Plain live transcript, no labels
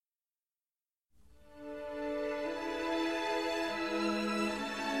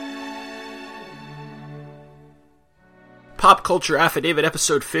Pop Culture Affidavit,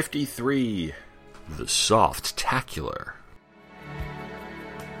 episode 53, The Soft-tacular.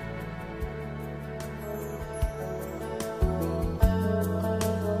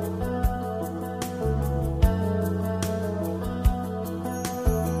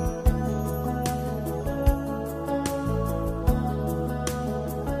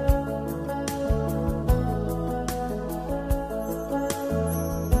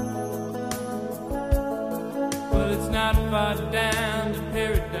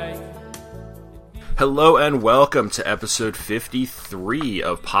 Hello and welcome to episode 53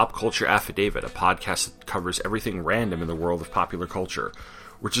 of Pop Culture Affidavit, a podcast that covers everything random in the world of popular culture,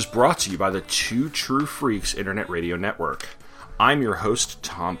 which is brought to you by the Two True Freaks Internet Radio Network. I'm your host,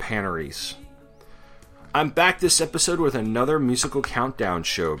 Tom Panarese. I'm back this episode with another musical countdown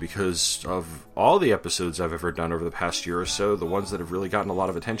show because of all the episodes I've ever done over the past year or so. The ones that have really gotten a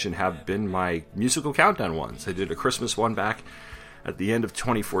lot of attention have been my musical countdown ones. I did a Christmas one back at the end of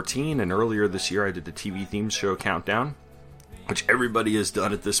 2014, and earlier this year I did the TV theme show countdown, which everybody has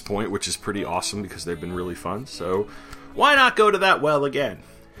done at this point, which is pretty awesome because they've been really fun, so why not go to that well again?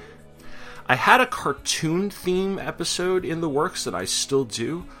 I had a cartoon theme episode in the works that I still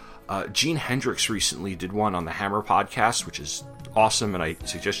do. Gene Hendricks recently did one on the Hammer podcast, which is awesome, and I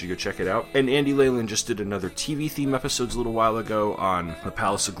suggest you go check it out. And Andy Leyland just did another TV theme episode a little while ago on the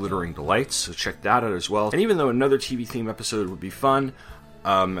Palace of Glittering Delights, so check that out as well. And even though another TV theme episode would be fun,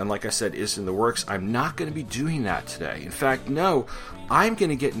 and like I said, is in the works, I'm not going to be doing that today. In fact, no, I'm going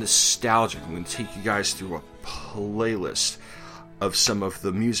to get nostalgic. I'm going to take you guys through a playlist of some of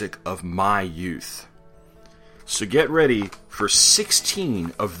the music of my youth. So get ready for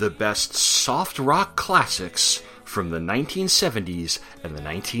 16 of the best soft rock classics from the 1970s and the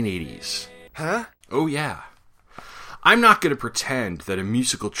 1980s. Huh? Oh yeah. I'm not going to pretend that a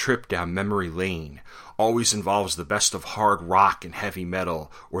musical trip down memory lane always involves the best of hard rock and heavy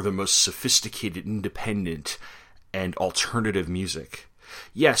metal, or the most sophisticated independent and alternative music.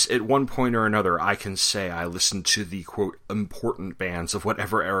 Yes, at one point or another, I can say I listened to the, quote, important bands of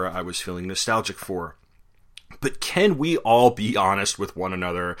whatever era I was feeling nostalgic for. But can we all be honest with one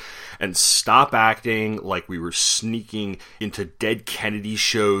another and stop acting like we were sneaking into Dead Kennedy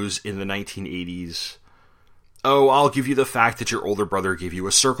shows in the 1980s? Oh, I'll give you the fact that your older brother gave you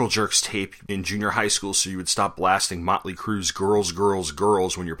a Circle Jerks tape in junior high school so you would stop blasting Motley Crue's Girls, Girls,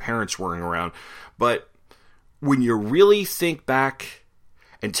 Girls when your parents weren't around. But when you really think back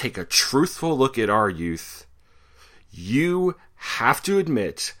and take a truthful look at our youth, you have to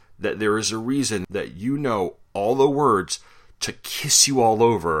admit that there is a reason that you know all the words to Kiss You All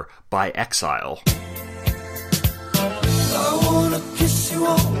Over by Exile. I wanna kiss you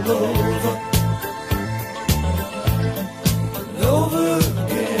all over and over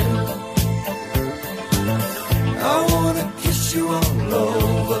again. I wanna kiss you all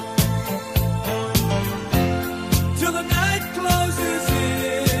over till the night closes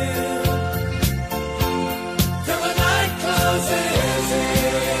in, till the night closes in.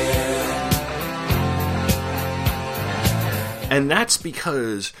 And that's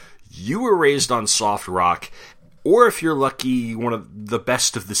because you were raised on soft rock, or if you're lucky, one of the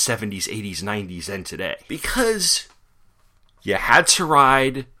best of the 70s, 80s, 90s, and today. Because you had to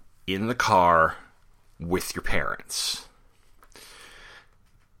ride in the car with your parents.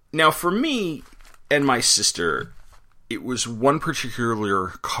 Now, for me and my sister, it was one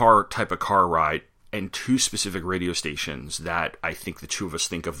particular type of car ride and two specific radio stations that I think the two of us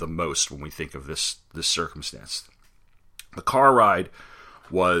think of the most when we think of this circumstance. The car ride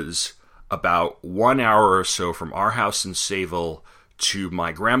was about 1 hour or so from our house in Sayville to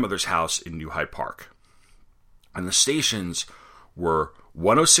my grandmother's house in New Hyde Park. And the stations were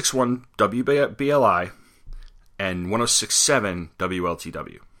 106.1 WBLI and 106.7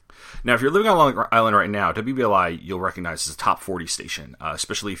 WLTW. Now, if you're living on Long Island right now, WBLI you'll recognize as a top 40 station,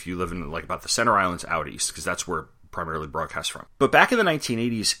 especially if you live in like about the Center Islands out east, because that's where primarily broadcast from. But back in the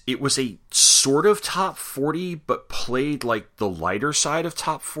 1980s, it was a sort of top 40, but played like the lighter side of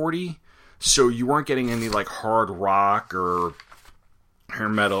top 40. So you weren't getting any like hard rock or hair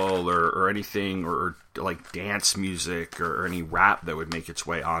metal or anything, or like dance music or any rap that would make its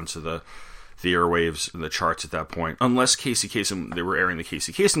way onto the airwaves and the charts at that point. Unless Casey Kasem, they were airing the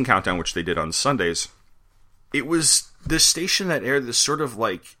Casey Kasem Countdown, which they did on Sundays. It was this station that aired this sort of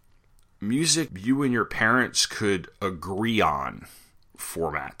like music you and your parents could agree on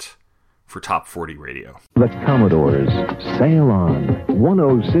format for top 40 radio. The Commodores sail on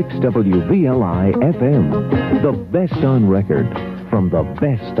 106 WVLI FM, the best on record from the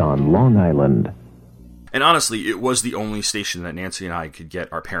best on Long Island. And honestly, it was the only station that Nancy and I could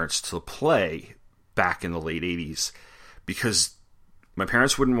get our parents to play back in the late 80s, because my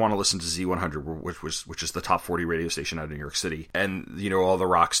parents wouldn't want to listen to Z100, which is the top 40 radio station out of New York City, and all the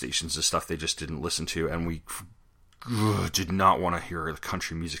rock stations and stuff they just didn't listen to, and we did not want to hear the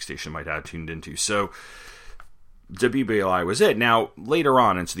country music station my dad tuned into. So WBLI was it. Now, later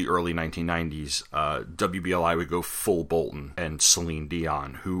on into the early 1990s, WBLI would go full Bolton and Celine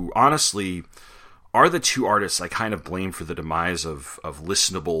Dion, who honestly are the two artists I kind of blame for the demise of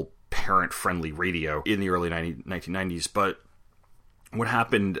listenable, parent-friendly radio in the early 1990s. But what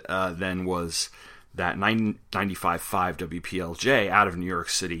happened then was that 95.5 WPLJ out of New York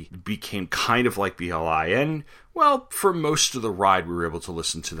City became kind of like BLI. And, well, for most of the ride, we were able to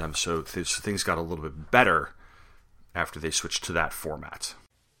listen to them, so things got a little bit better after they switched to that format.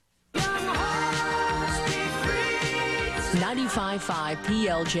 95.5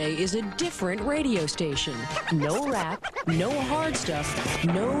 PLJ is a different radio station. No rap, no hard stuff,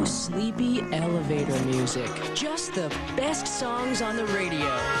 no sleepy elevator music. Just the best songs on the radio.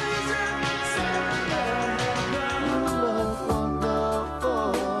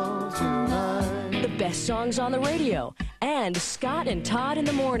 The best songs on the radio. And Scott and Todd in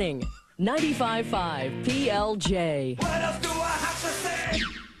the morning. 95.5 PLJ. What else do I have to say?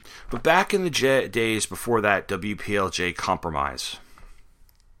 But back in the days before that WPLJ compromise,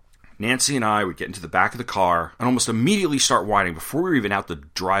 Nancy and I would get into the back of the car and almost immediately start whining before we were even out the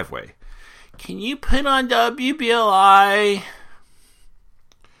driveway. Can you put on WBLI?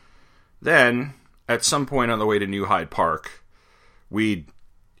 Then, at some point on the way to New Hyde Park, we'd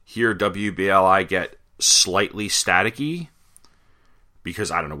hear WBLI get slightly staticky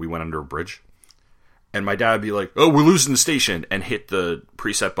because, I don't know, we went under a bridge. And my dad would be like, oh, we're losing the station, and hit the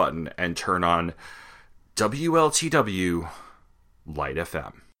preset button and turn on WLTW Light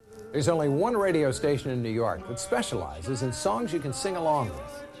FM. There's only one radio station in New York that specializes in songs you can sing along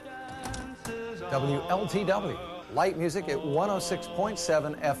with. WLTW, light music at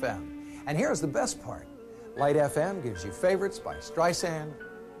 106.7 FM. And here's the best part. Light FM gives you favorites by Streisand,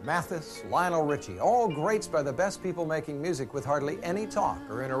 Mathis, Lionel Richie, all greats by the best people making music with hardly any talk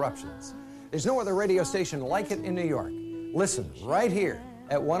or interruptions. There's no other radio station like it in New York. Listen right here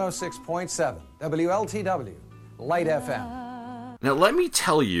at 106.7 WLTW, Light FM. Now, let me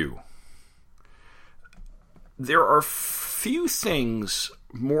tell you, there are few things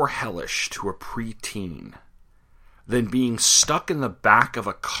more hellish to a preteen than being stuck in the back of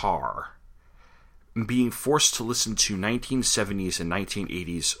a car and being forced to listen to 1970s and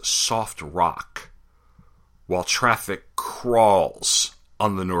 1980s soft rock while traffic crawls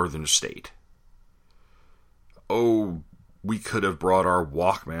on the northern state. Oh, we could have brought our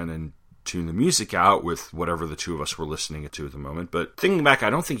Walkman and tuned the music out with whatever the two of us were listening to at the moment. But thinking back, I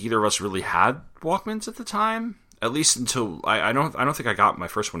don't think either of us really had Walkmans at the time. At least until I don't think I got my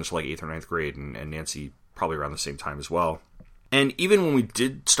first one until like 8th or 9th grade, and Nancy probably around the same time as well. And even when we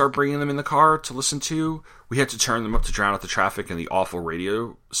did start bringing them in the car to listen to, we had to turn them up to drown out the traffic and the awful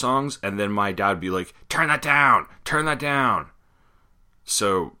radio songs. And then my dad would be like, turn that down, turn that down.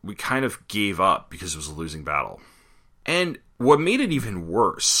 So we kind of gave up because it was a losing battle. And what made it even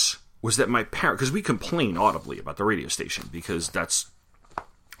worse was that my parents, because we complain audibly about the radio station, because that's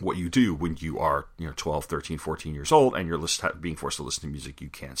what you do when you are 12, 13, 14 years old and you're being forced to listen to music you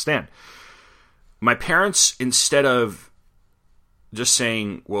can't stand. My parents, instead of just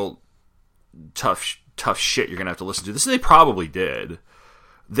saying, well, tough shit, you're going to have to listen to this, they probably did.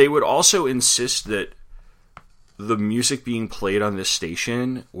 They would also insist that the music being played on this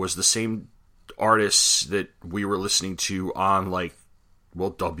station was the same artists that we were listening to on, like,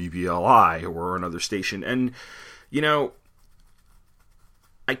 well, WBLI or another station. And,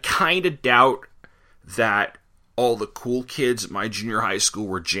 I kind of doubt that all the cool kids at my junior high school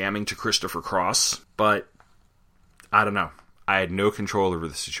were jamming to Christopher Cross, but I don't know. I had no control over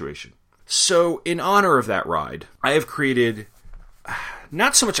the situation. So, in honor of that ride, I have created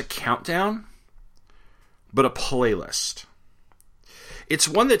not so much a countdown, but a playlist. It's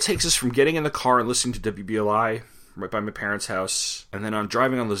one that takes us from getting in the car and listening to WBLI right by my parents' house, and then I'm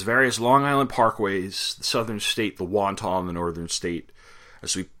driving on those various Long Island parkways, the southern state, the Wantagh and the northern state,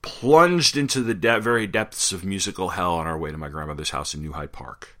 as we plunged into the very depths of musical hell on our way to my grandmother's house in New Hyde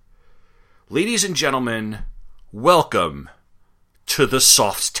Park. Ladies and gentlemen, welcome to the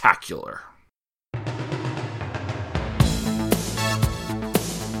Softacular.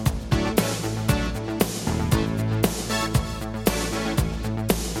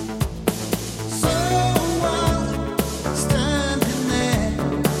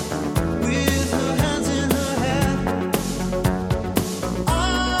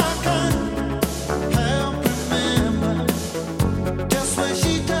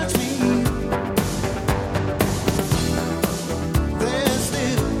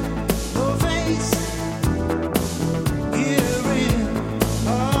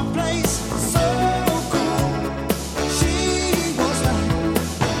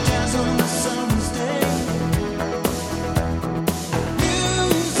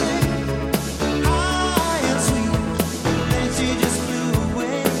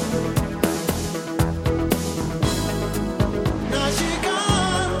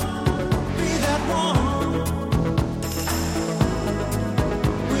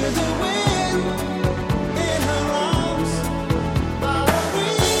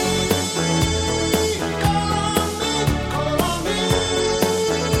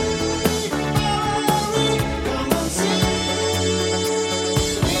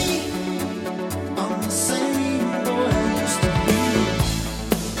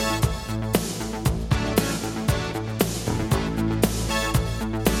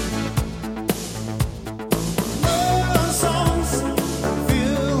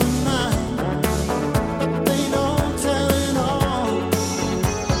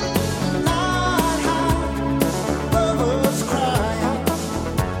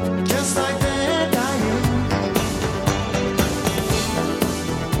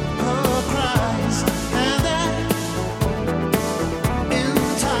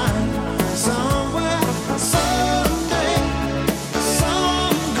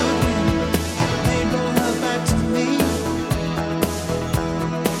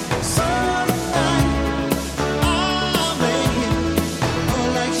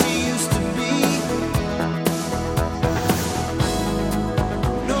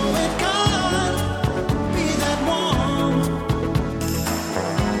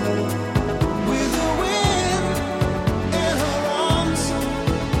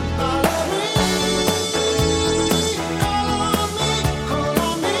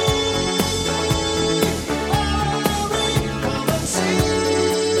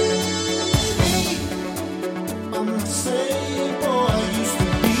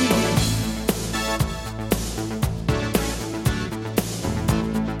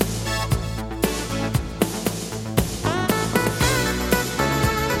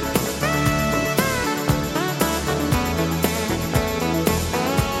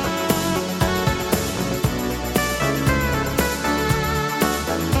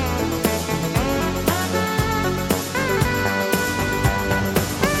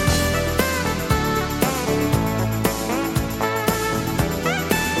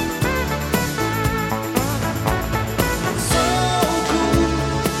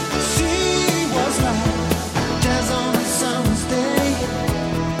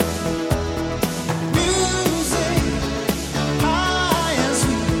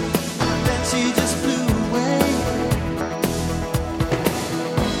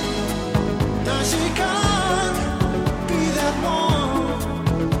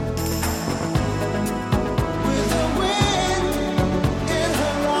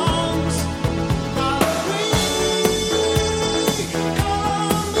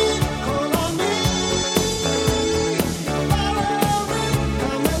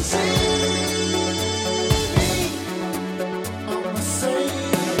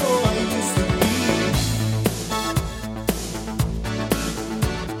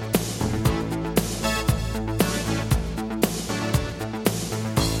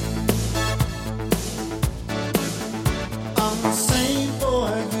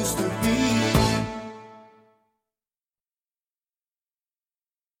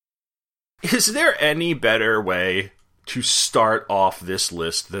 Is there any better way to start off this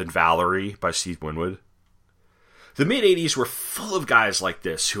list than Valerie by Steve Winwood? The mid-'80s were full of guys like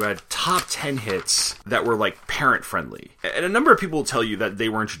this who had top 10 hits that were like parent-friendly. And a number of people will tell you that they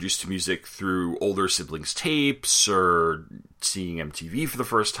were introduced to music through older siblings' tapes or seeing MTV for the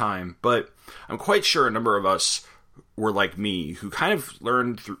first time, but I'm quite sure a number of us were like me, who kind of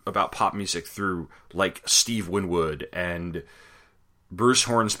learned about pop music through like Steve Winwood and Bruce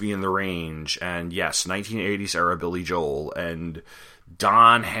Hornsby and the Range, and yes, 1980s era Billy Joel, and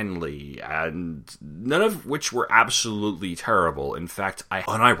Don Henley, and none of which were absolutely terrible. In fact, I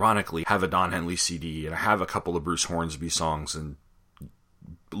unironically have a Don Henley CD, and I have a couple of Bruce Hornsby songs, and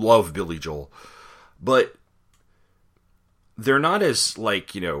love Billy Joel. But they're not as,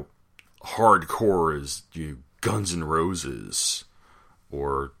 like, you know, hardcore as Guns N' Roses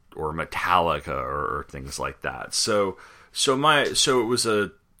or Metallica or things like that. So it was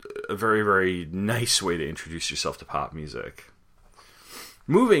a very, very nice way to introduce yourself to pop music.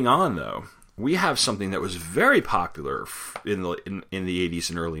 Moving on, though, we have something that was very popular in the 80s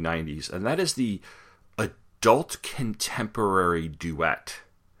and early 90s, and that is the adult contemporary duet.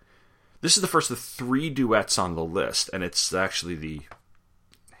 This is the first of 3 duets on the list, and it's actually the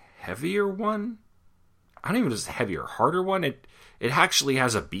heavier one. I don't even know if it's the heavier, harder one. It actually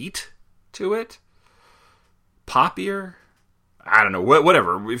has a beat to it. Poppier. I don't know,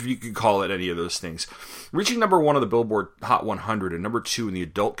 whatever, if you could call it any of those things. Reaching number 1 on the Billboard Hot 100 and number 2 in the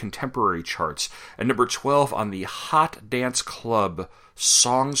adult contemporary charts and number 12 on the Hot Dance Club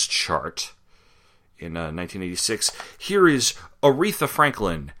Songs chart in 1986. Here is Aretha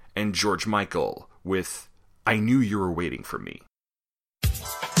Franklin and George Michael with I Knew You Were Waiting for Me.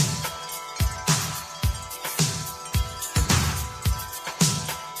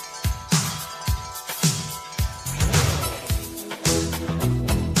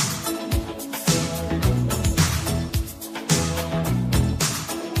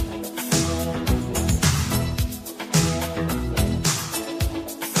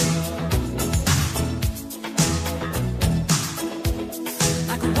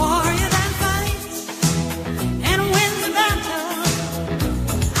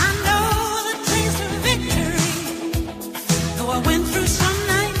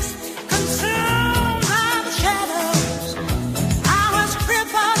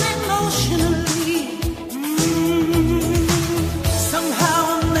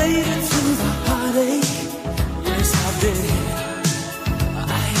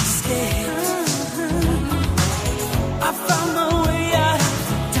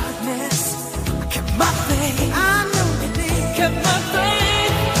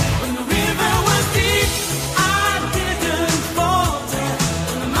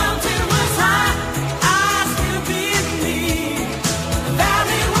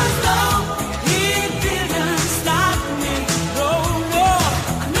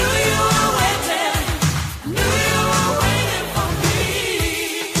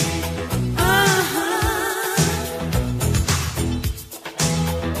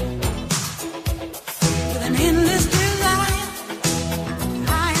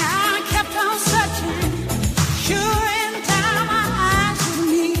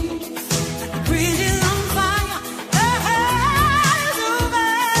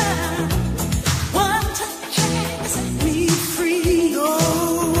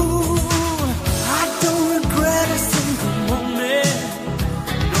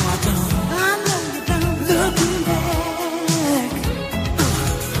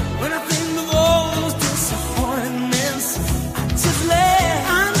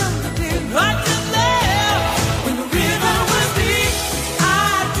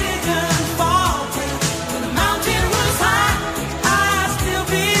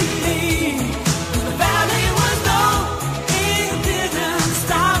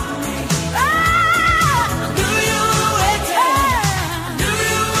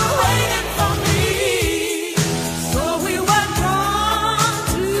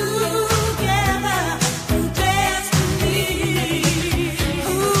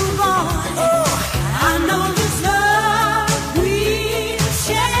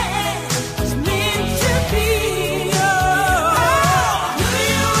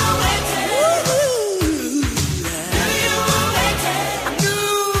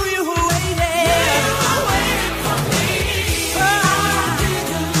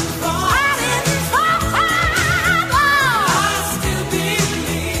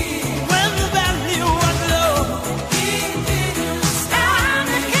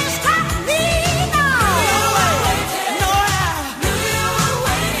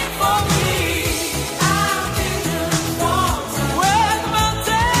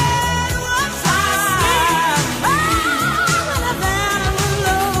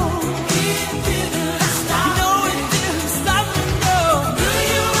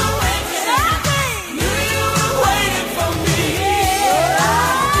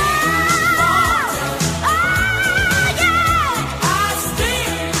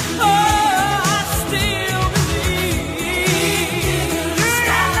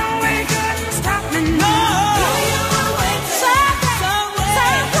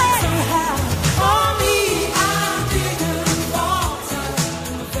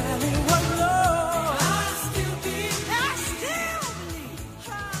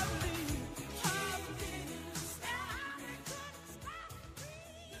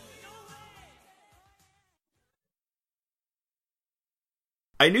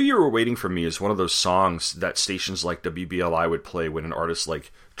 I Knew You Were Waiting for Me is one of those songs that stations like WBLI would play when an artist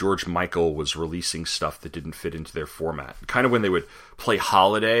like George Michael was releasing stuff that didn't fit into their format. Kind of when they would play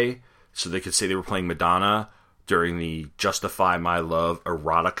Holiday, so they could say they were playing Madonna during the Justify My Love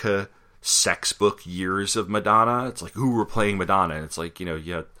erotica sex book years of Madonna. It's like, who were playing Madonna? And it's like, you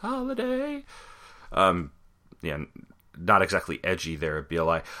had Holiday. Yeah, not exactly edgy there at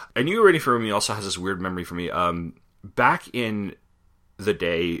BLI. I Knew You Were Waiting for Me also has this weird memory for me. Back in the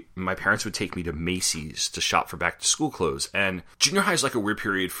day, my parents would take me to Macy's to shop for back to school clothes, and junior high is like a weird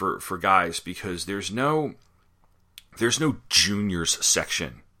period for guys because there's no juniors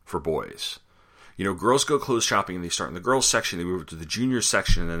section for boys. Girls go clothes shopping and they start in the girls section, they move to the juniors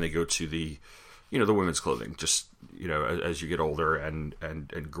section, and then they go to the the women's clothing, just as you get older and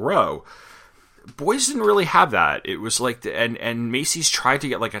grow. Boys didn't really have that. It was like and Macy's tried to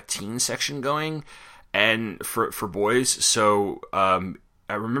get like a teen section going, and for boys. So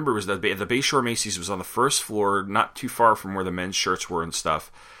I remember it was the Bayshore Macy's was on the first floor, not too far from where the men's shirts were and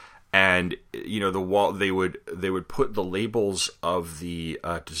stuff. And the wall, they would put the labels of the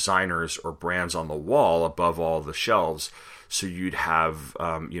designers or brands on the wall above all the shelves. So you'd have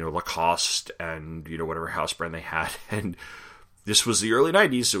Lacoste and whatever house brand they had. And this was the early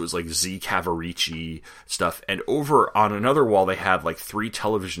 90s, so it was like Z Cavaricci stuff. And over on another wall, they had like 3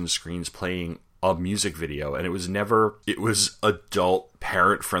 television screens playing a music video, and it was adult,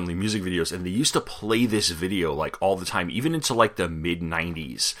 parent-friendly music videos, and they used to play this video like all the time, even into like the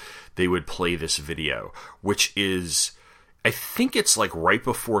mid-90s. They would play this video, which is, I think it's like right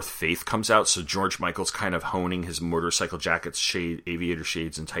before Faith comes out, so George Michael's kind of honing his motorcycle jackets, aviator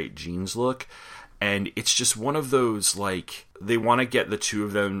shades, and tight jeans look, and it's just one of those, like, they want to get the two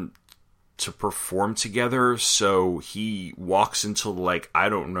of them to perform together, so he walks into, like, I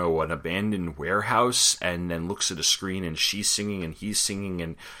don't know, an abandoned warehouse, and then looks at a screen, and she's singing and he's singing,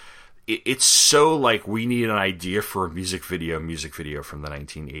 and it's so like, we need an idea for a music video from the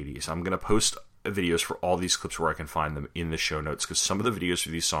 1980s. I'm gonna post videos for all these clips where I can find them in the show notes, because some of the videos for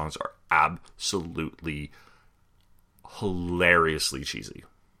these songs are absolutely hilariously cheesy.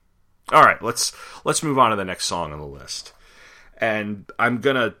 All right, let's move on to the next song on the list. And I'm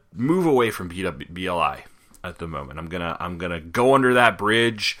gonna move away from BLI at the moment. I'm gonna go under that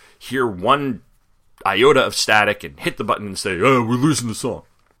bridge, hear one iota of static, and hit the button and say, "Oh, we're losing the song."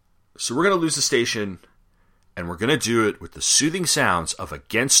 So we're gonna lose the station, and we're gonna do it with the soothing sounds of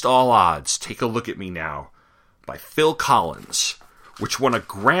 "Against All Odds." Take a Look at Me Now by Phil Collins, which won a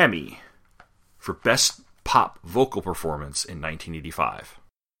Grammy for Best Pop Vocal Performance in 1985.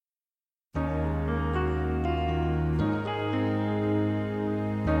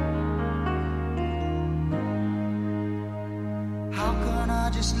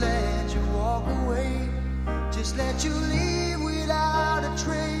 Just let you walk away, just let you leave without a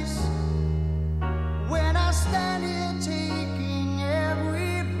trace. When I stand here taking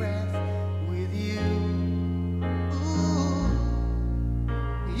every breath with you, ooh,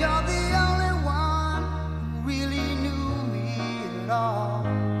 you're the only one who really knew me at all.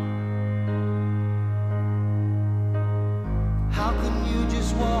 How can you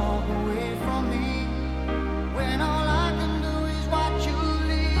just walk away from me when all I can do is watch you?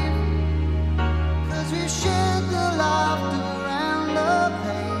 We shared the laughter and the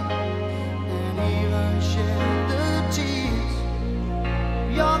pain, and even shared the tears.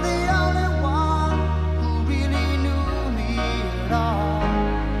 You're the only one who really knew me at all.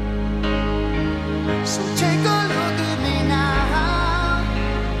 So take a look at me now.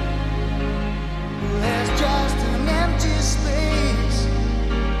 There's just an empty space,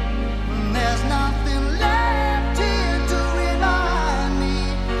 and there's nothing left here to remind me.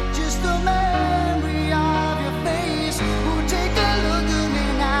 Just a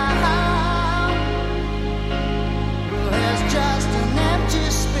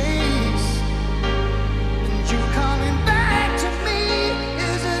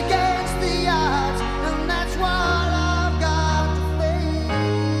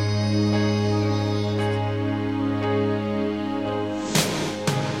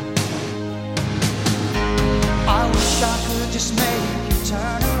just make you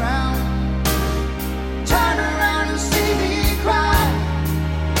turn around and see me cry.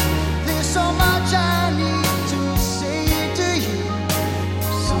 There's so much I need to say to you,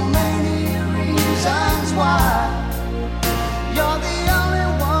 so many reasons why. You're the only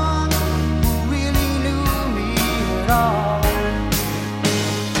one who really knew me at all.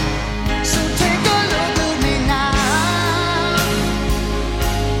 So take a look at me now.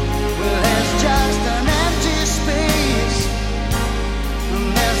 Well, there's just an empty space,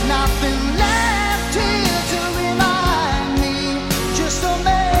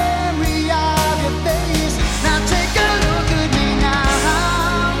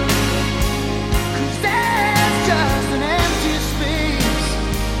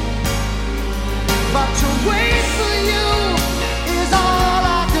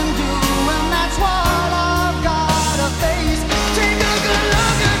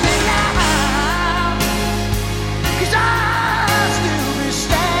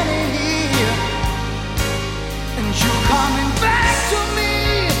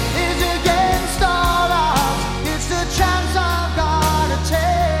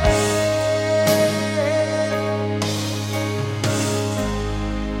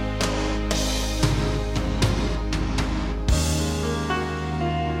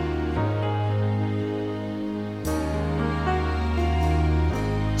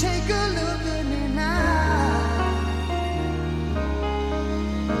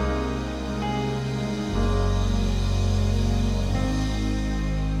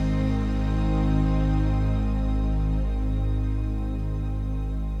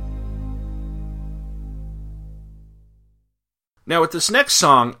 Now, with this next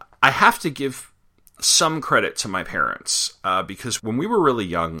song, I have to give some credit to my parents, because when we were really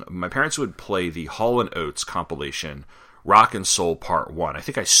young, my parents would play the Hall & Oates compilation, Rock and Soul Part 1. I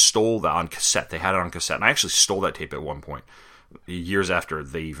think I stole that on cassette. They had it on cassette, and I actually stole that tape at one point, years after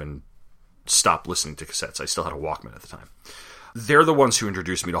they even stopped listening to cassettes. I still had a Walkman at the time. They're the ones who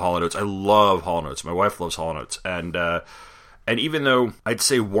introduced me to Hall & Oates. I love Hall & Oates. My wife loves Hall & Oates. And even though I'd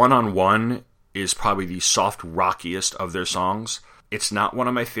say One on One is probably the soft rockiest of their songs, it's not one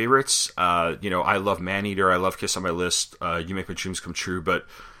of my favorites. I love Maneater. I love Kiss on My List. You Make My Dreams Come True. But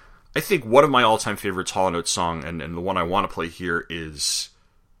I think one of my all-time favorites Hall & Oates song, and the one I want to play here, is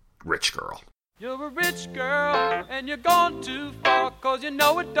Rich Girl. You're a rich girl, and you're gone too far, 'cause you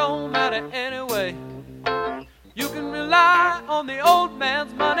know it don't matter anyway. You can rely on the old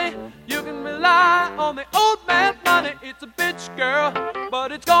man's money. You can rely on the old man's money. It's a bitch, girl,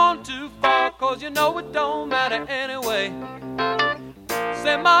 but it's gone too far, 'cause you know it don't matter anyway.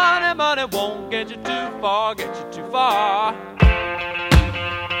 Say money, money won't get you too far, get you too far.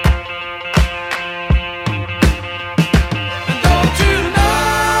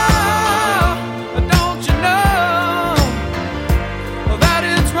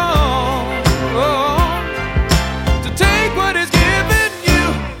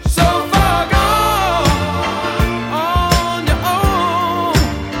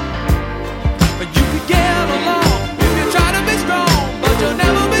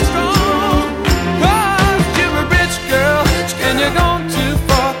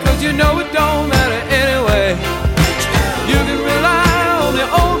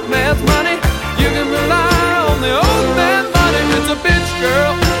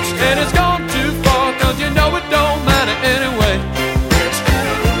 Girl, and it's gone too far, 'cause you know it don't matter anyway.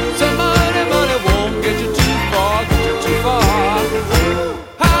 So money, money won't get you too far, get you too far.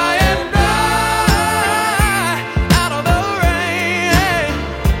 High and dry, out of the rain,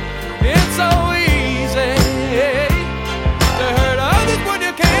 it's so easy to hurt others when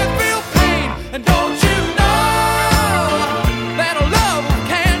you can't feel pain. And don't you know that a love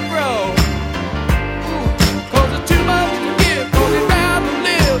can't grow, 'cause it's too much to give, 'cause it's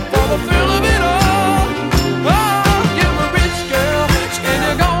for the thrill of it all. Oh, you're a rich girl, and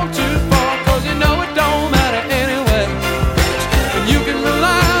you're gone too far, 'cause you know it don't matter anyway. And you can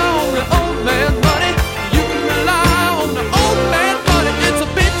rely on the old man's money. You can rely on the old man's money. It's a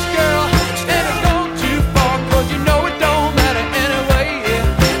bitch, girl, and it's gone too far, 'cause you know it don't matter anyway. Yeah.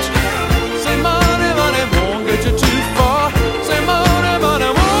 Say money, money won't get you too far. Say money, money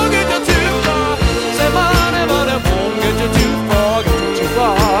won't get you too far. Say money, money won't get you too far, get you too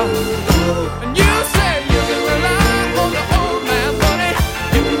far. And you say you can rely on the old man's money.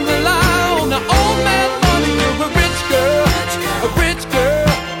 You can rely on the old man's money. You're a rich girl, a rich girl.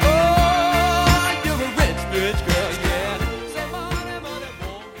 Oh, you're a rich, rich girl, yeah. Say money, money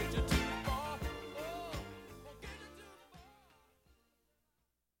won't get you too far. Oh, won't get you too far.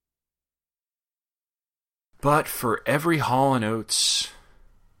 But for every Hall & Oates,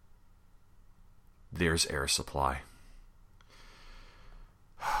 there's Air Supply.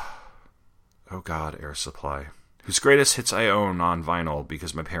 Oh God, Air Supply, whose greatest hits I own on vinyl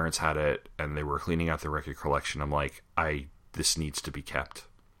because my parents had it and they were cleaning out the record collection. I'm like, this needs to be kept.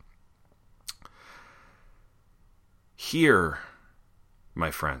 Here,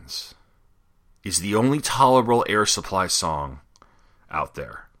 my friends, is the only tolerable Air Supply song out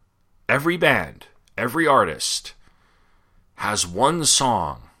there. Every band, every artist has one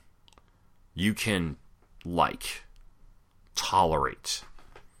song you can tolerate.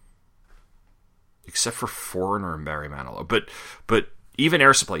 Except for Foreigner and Barry Manilow. But even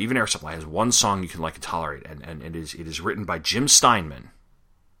Air Supply has one song you can like and tolerate, and it is written by Jim Steinman,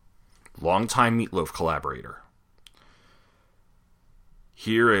 longtime Meatloaf collaborator.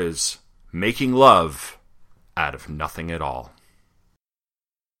 Here is Making Love Out of Nothing at All.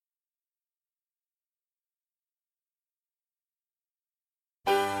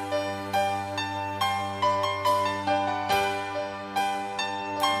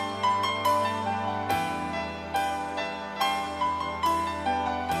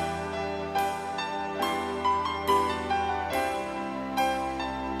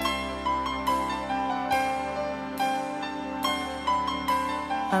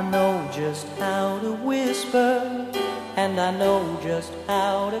 I know just how to whisper, and I know just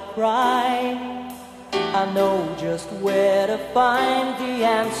how to cry. I know just where to find the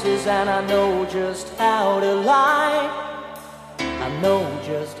answers, and I know just how to lie. I know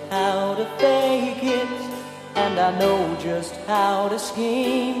just how to fake it, and I know just how to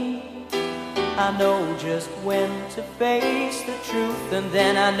scheme. I know just when to face the truth, and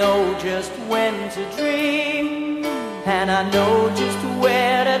then I know just when to dream. and I know just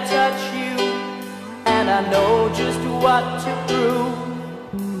where to touch you, and I know just what to prove.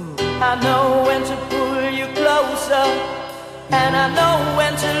 I know when to pull you closer, and I know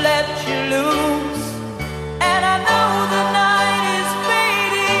when to let you loose. And I know the night is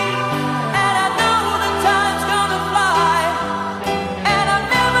fading, and I know the time's gonna fly. And I'm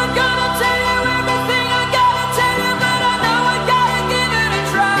never gonna tell you everything I gotta tell you, but I know I gotta give it a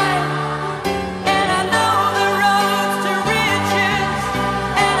try. And I know the roads to riches,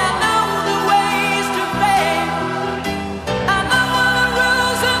 and I know the ways to fame. I know all the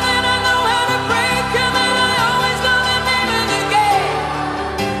rules, and then I know how to break them, and I always know the name of the game.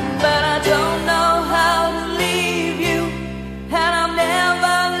 But I don't know how to leave you, and I'll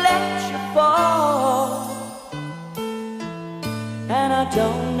never let you fall. And I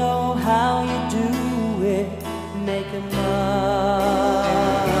don't know how you do it, making love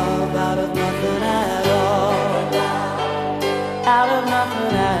out of nothing at all. Out of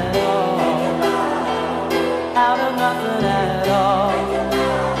nothing at all. Out of nothing at all.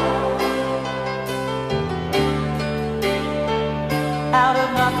 Out of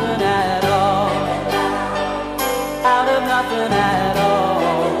nothing at all. Out of nothing at all.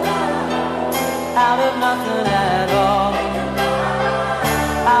 Out of nothing at all.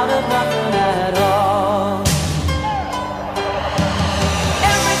 Out of nothing at all.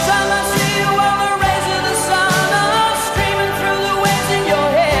 Every time I see you on the rays of the sun, I'm streaming through the waves in your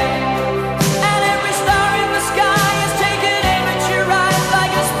hair. And every star in the sky is taking aim at your eyes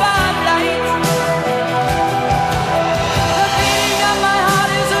like a spotlight. The beating of my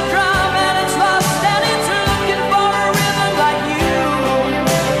heart is a drum, and it's lost, and it's looking for a rhythm like you.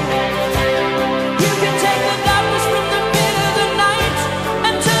 You can take the darkness from the pit of the night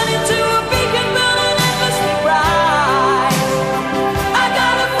and turn it to a beacon burning endlessly bright. I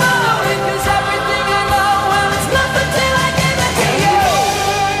gotta follow it, 'cause everything I know, well, it's nothing till I give it to you.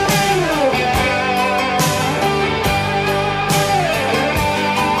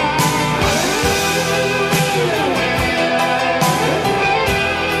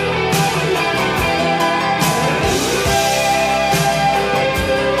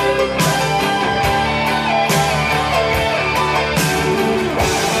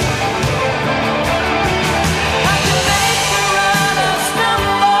 I can make the runner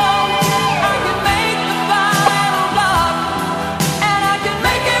stumble, I can make the final block, and I can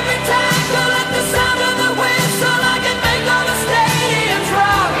make every tackle at the sound of the whistle. I can make all the stadiums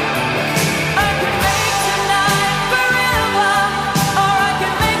rock. I can make tonight forever, or I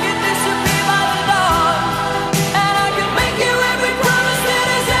can make it disappear by the dawn. And I can make you every promise that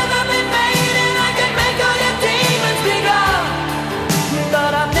has ever been made, and I can make all your demons be gone.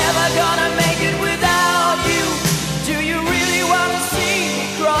 But I'm never gonna make it without you. Do you really wanna see me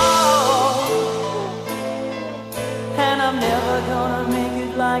crawl? And I'm never gonna make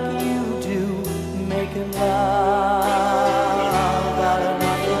it like you do, making love out of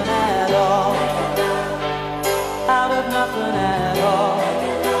nothing at all. Out of nothing at all.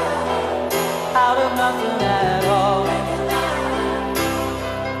 Out of nothing at all.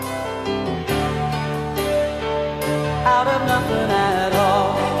 Out of nothing at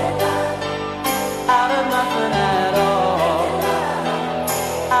all. Out of nothing at all.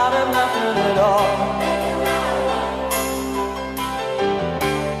 Out of nothing at all.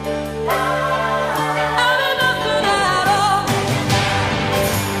 Out of nothing at all.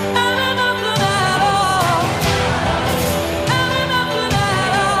 Out of nothing at all. Out of nothing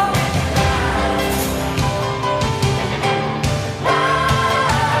at all.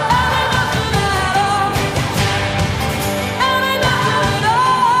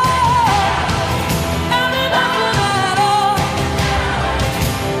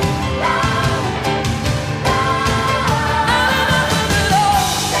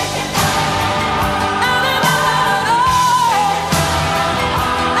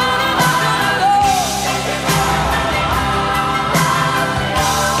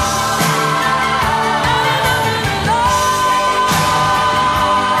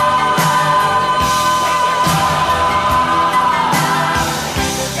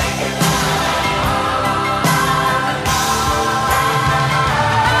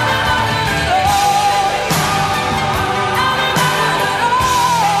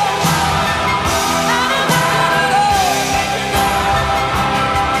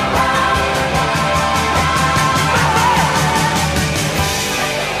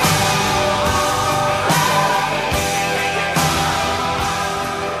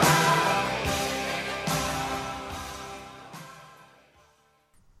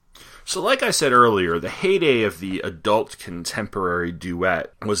 So like I said earlier, the heyday of the adult contemporary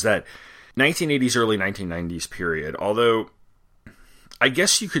duet was that 1980s, early 1990s period, although I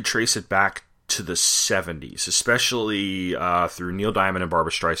guess you could trace it back to the 70s, especially through Neil Diamond and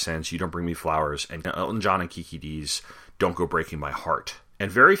Barbra Streisand's You Don't Bring Me Flowers and Elton John and Kiki D's Don't Go Breaking My Heart. And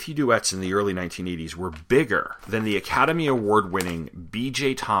very few duets in the early 1980s were bigger than the Academy Award-winning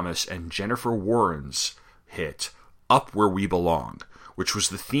B.J. Thomas and Jennifer Warren's hit Up Where We Belong, which was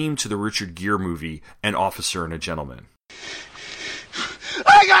the theme to the Richard Gere movie An Officer and a Gentleman.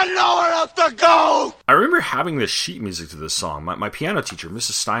 I got nowhere else to go! I remember having the sheet music to this song. My piano teacher,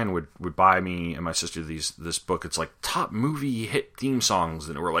 Mrs. Stein, would buy me and my sister this book. It's like top movie hit theme songs,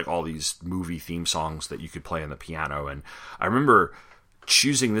 and it were like all these movie theme songs that you could play on the piano. And I remember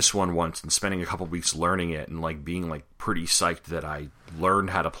choosing this one once and spending a couple weeks learning it and like being like pretty psyched that I learned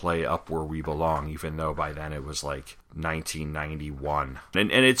how to play Up Where We Belong, even though by then it was like 1991.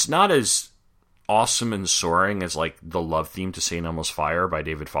 And it's not as awesome and soaring as like the love theme to St. Elmo's Fire by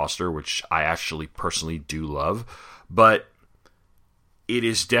David Foster, which I actually personally do love, but it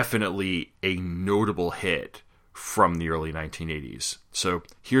is definitely a notable hit from the early 1980s. So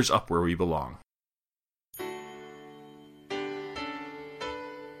here's Up Where We Belong.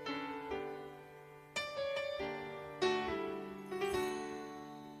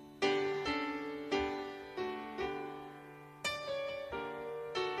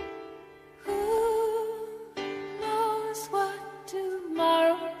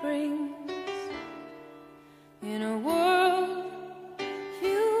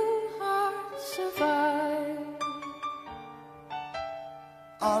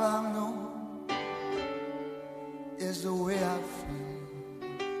 All I know is the way I feel.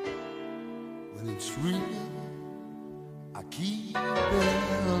 When it's real, I keep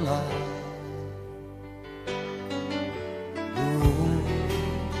it alive. The road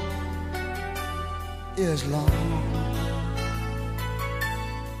is long.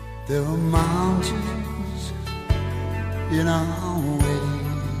 There are mountains in our way,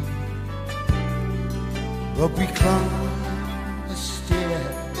 but we climb a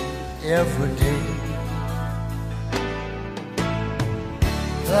stair every day.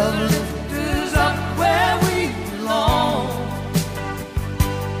 The lift is up where we belong,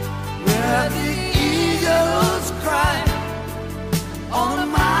 where the eagles cry on a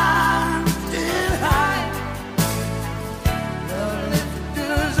mountain high. The lift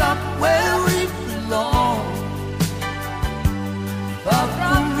is up where we belong, far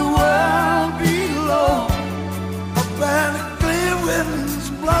from the world below, up where the clear winds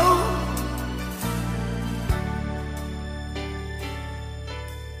blow.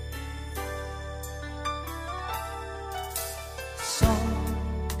 Some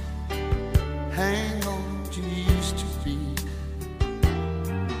hang on to used to be,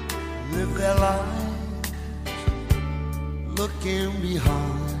 live their lives looking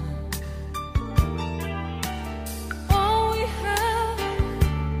behind. All we have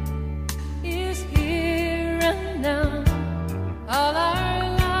is here and now. All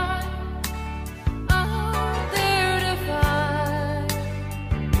our lives are there to find.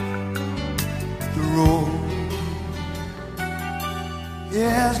 The road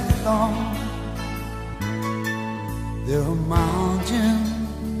is long. There are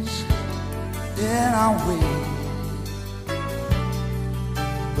mountains in our way,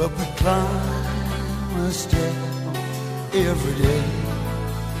 but we climb a step every day.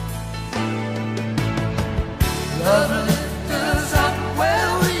 Love lifts us up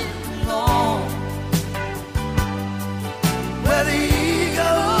where we belong, where the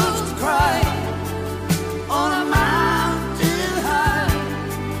eagles cry on a mountain high.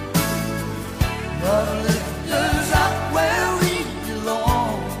 Love lifts us up where we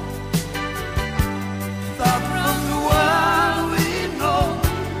belong, far from the world we know,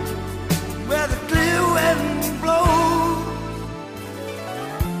 where the clear winds blow.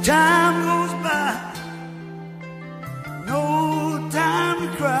 Time goes by, no time to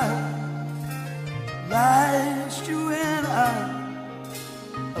cry. Life's you and I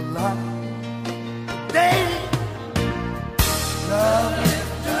alive. Day, love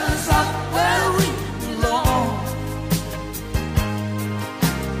lifts us up where we belong,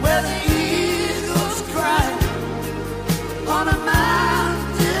 where the eagles cry on a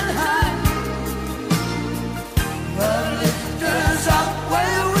mountain high. Love lifts us up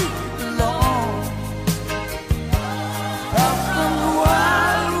where we belong, far from the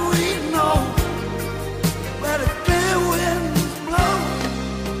world we know, where the clear winds blow.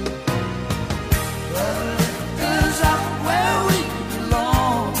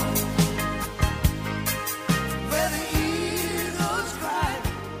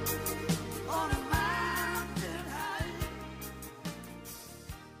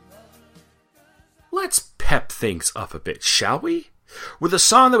 pep things up a bit, shall we? With a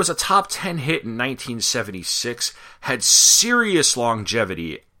song that was a top 10 hit in 1976, had serious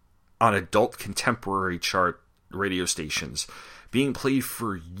longevity on adult contemporary chart radio stations, being played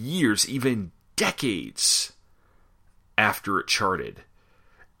for years, even decades after it charted.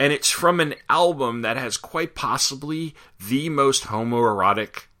 And it's from an album that has quite possibly the most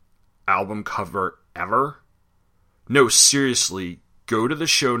homoerotic album cover ever. No, seriously, go to the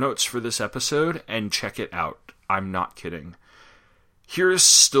show notes for this episode and check it out. I'm not kidding. Here's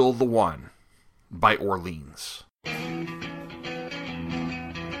Still the One by Orleans.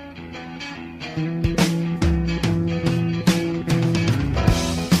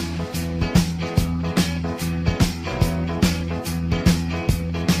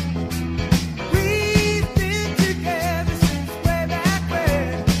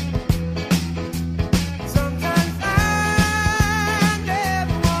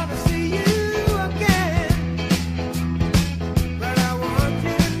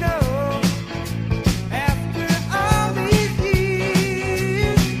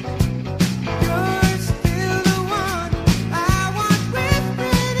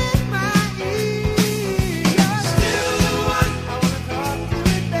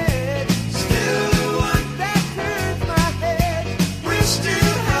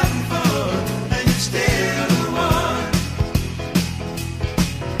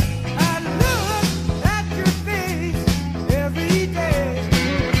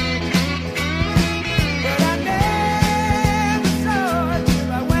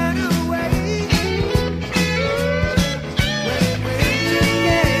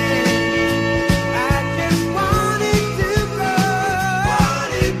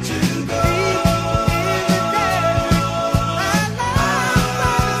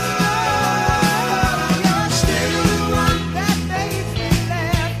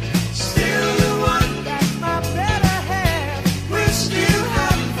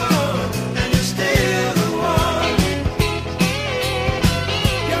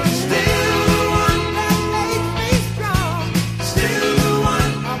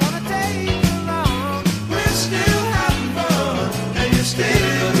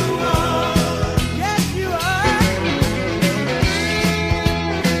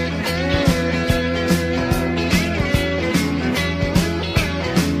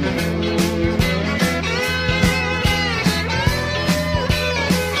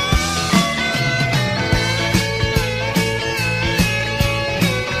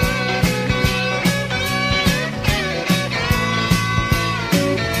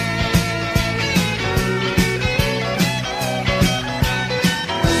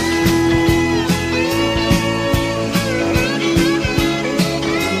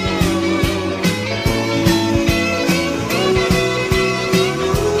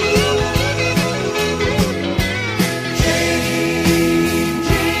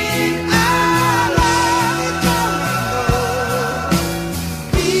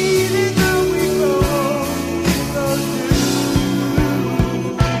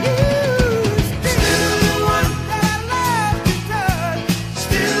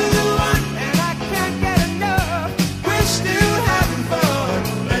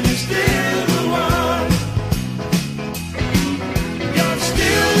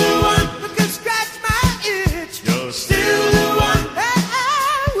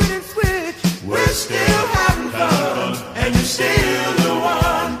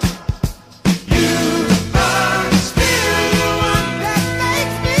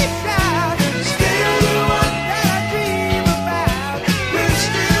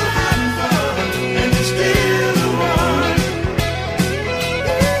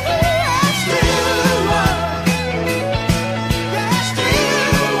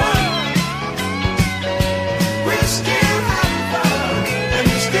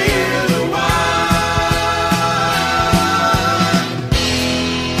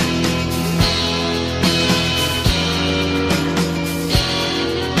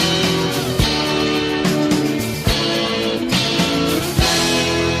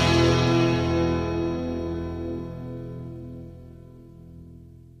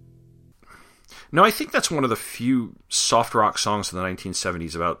 Now, I think that's one of the few soft rock songs in the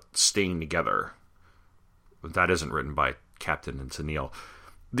 1970s about staying together. That isn't written by Captain and Tennille.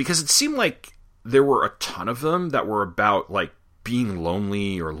 Because it seemed like there were a ton of them that were about, like, being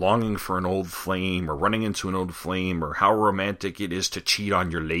lonely or longing for an old flame or running into an old flame or how romantic it is to cheat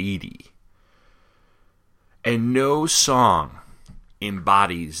on your lady. And no song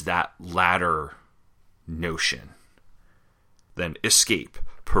embodies that latter notion than Escape,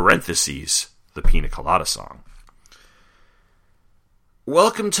 parentheses, the Pina Colada song.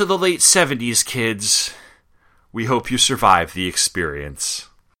 Welcome to the late 70s, kids. We hope you survive the experience.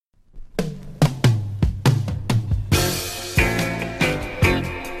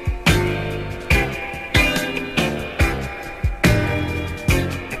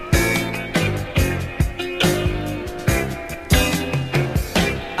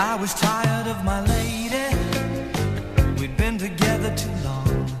 I was tired of my lady. We'd been together too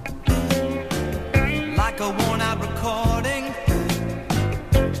long. Like a worn-out recording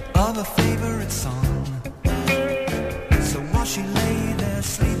of a favorite song. So while she lay there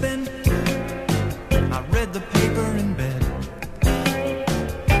sleeping, I read the paper in bed.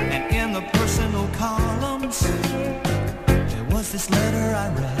 And in the personal columns, there was this letter I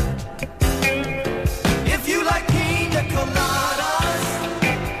read. If you like pina coladas,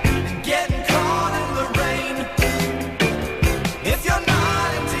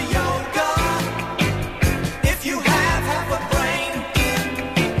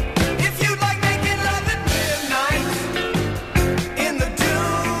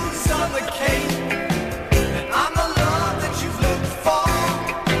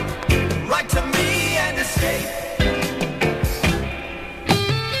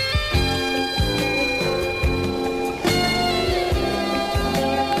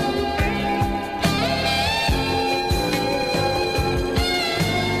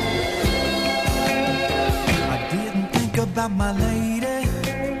 about my lady.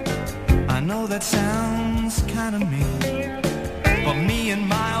 I know that sounds kind of mean, but me and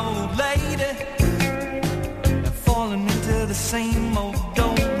my old lady have fallen into the same old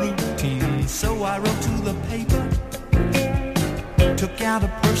routine. So I wrote to the paper, took out a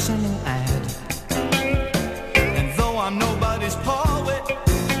personal ad, and though I'm nobody's poet,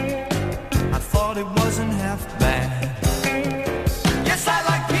 I thought it wasn't half bad. Yes, I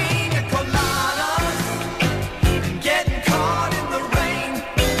like pina coladas and getting caught in the rain.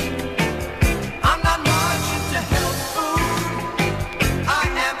 I'm not much into health food, I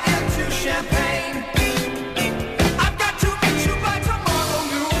am into champagne. I've got to meet you by tomorrow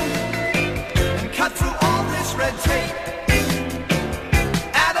noon and cut through all this red tape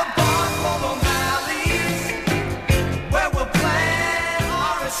at a bar called O'Malley's, where we'll plan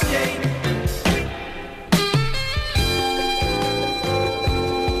our escape.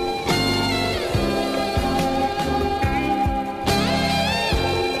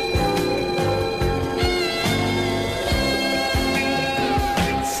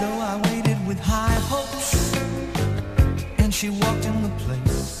 So I waited with high hopes, and she walked in the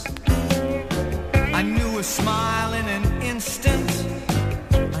place. I knew her smile in an instant,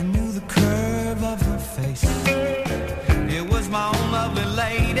 I knew the curve of her face. It was my own lovely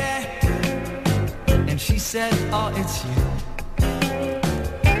lady, and she said, oh, it's you.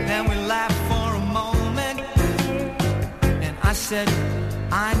 Then we laughed for a moment, and I said,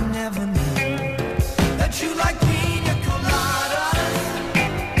 I never knew that you like pina coladas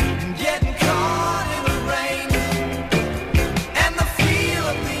and getting caught in the rain and the feel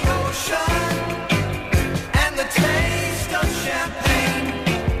of the ocean and the taste of champagne.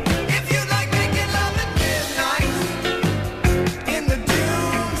 If you like making love at midnight in the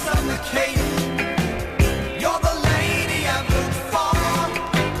dunes of the Cape, you're the lady I've looked for.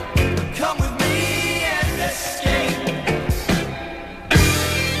 Come with me and escape.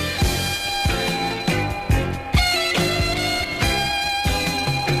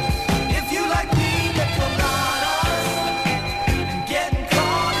 If you like pina coladas and getting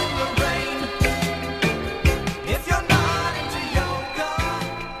caught in the rain, if you're not into yoga,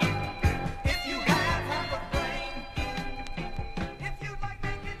 if you have half a brain, if you like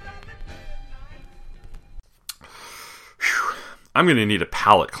making love at midnight. I'm going to need a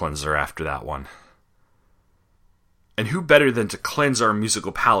palate cleanser after that one. And who better than to cleanse our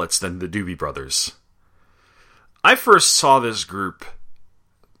musical palates than the Doobie Brothers? I first saw this group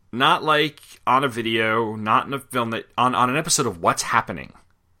not like on a video, not in a film, on an episode of What's Happening,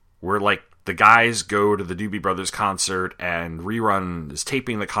 where like the guys go to the Doobie Brothers concert and Rerun is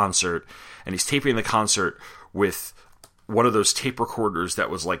taping the concert, and he's taping the concert with one of those tape recorders that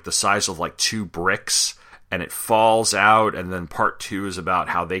was like the size of like 2 bricks, and it falls out, and then part 2 is about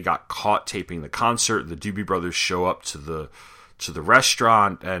how they got caught taping the concert. The Doobie Brothers show up to the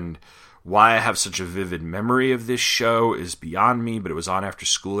restaurant, and why I have such a vivid memory of this show is beyond me, but it was on after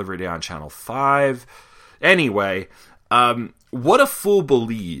school every day on Channel 5. Anyway, What a Fool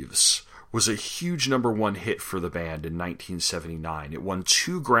Believes was a huge #1 hit for the band in 1979. It won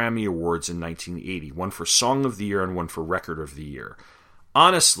 2 Grammy Awards in 1980, one for Song of the Year and one for Record of the Year.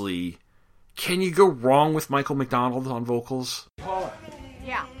 Honestly, can you go wrong with Michael McDonald on vocals? Paula,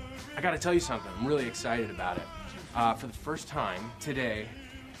 Yeah. I gotta tell you something. I'm really excited about it. For the first time today,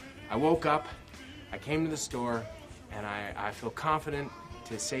 I woke up I came to the store, and I feel confident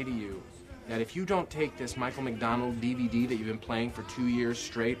to say to you that if you don't take this Michael McDonald DVD that you've been playing for 2 years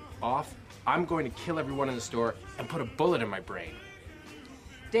straight off, I'm going to kill everyone in the store and put a bullet in my brain.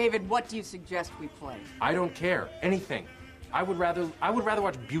 David, what do you suggest we play? I don't care. Anything. I would rather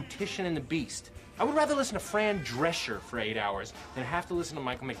watch Beautician and the Beast. I would rather listen to Fran Drescher for 8 hours than have to listen to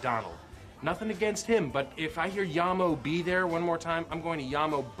Michael McDonald. Nothing against him, but if I hear Yamo Be There one more time, I'm going to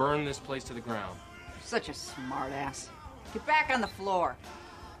Yamo burn this place to the ground. You're such a smart ass. Get back on the floor.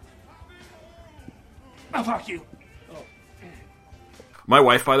 Oh, fuck you. My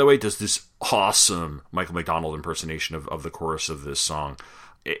wife, by the way, does this awesome Michael McDonald impersonation of the chorus of this song.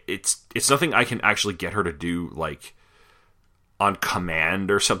 It's nothing I can actually get her to do, like, on command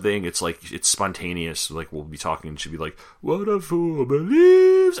or something. It's like, it's spontaneous. Like, we'll be talking and she'll be like, what a fool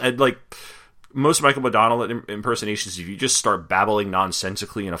believes. And, like, most Michael McDonald impersonations, if you just start babbling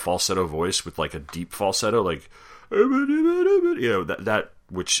nonsensically in a falsetto voice with, like, a deep falsetto, like, you know, that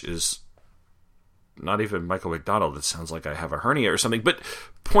which is not even Michael McDonald. It sounds like I have a hernia or something. But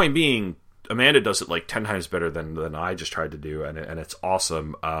point being, Amanda does it like 10 times better than I just tried to do, and it's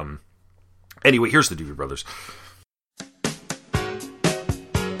awesome. Anyway, here's the Doobie Brothers.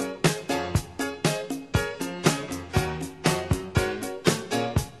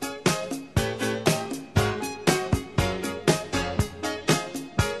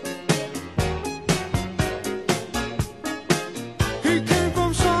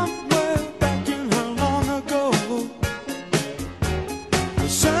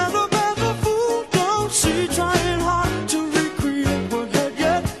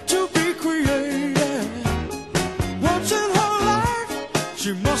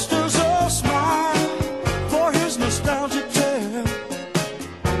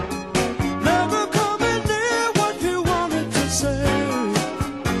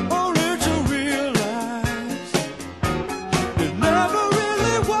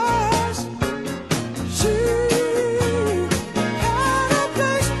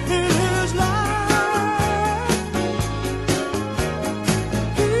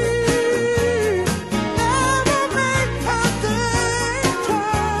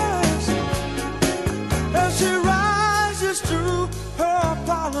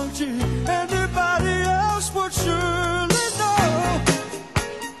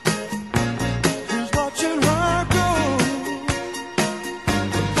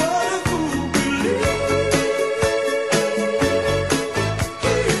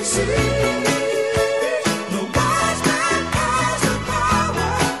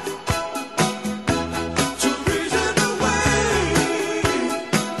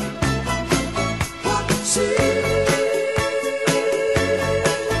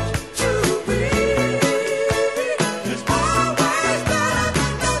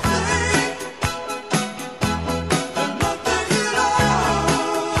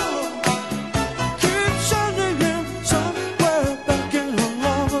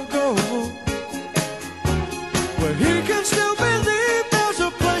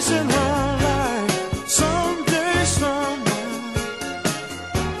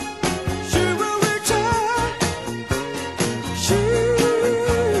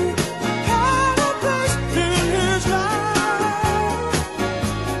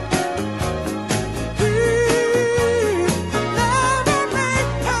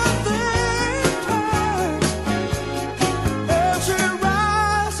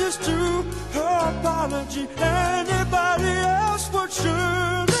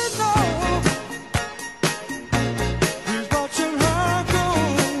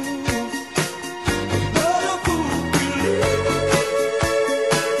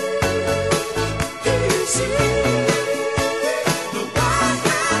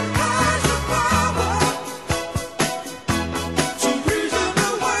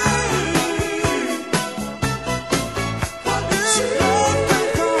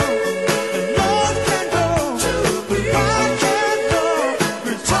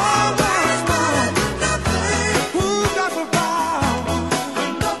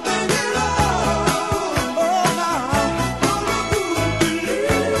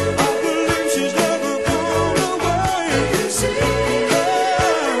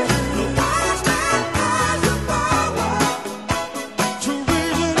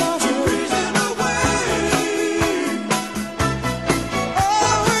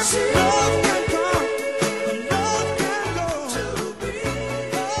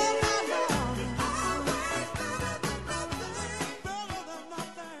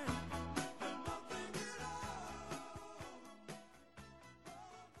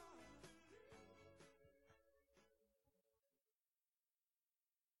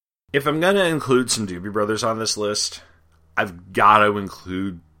 If I'm going to include some Doobie Brothers on this list, I've got to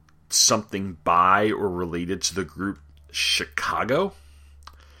include something by or related to the group Chicago.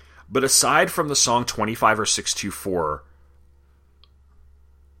 But aside from the song 25 or 624,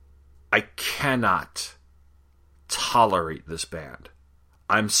 I cannot tolerate this band.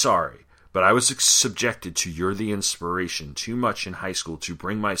 I'm sorry, but I was subjected to You're the Inspiration too much in high school to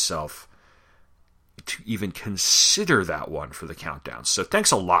bring myself to even consider that one for the countdown. So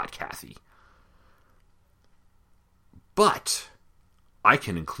thanks a lot, Kathy. But I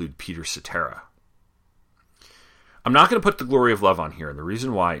can include Peter Cetera. I'm not going to put The Glory of Love on here, and the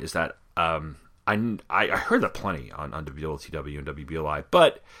reason why is that I heard that plenty on WLTW and WBLI,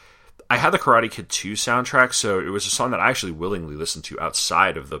 but I had the Karate Kid 2 soundtrack, so it was a song that I actually willingly listened to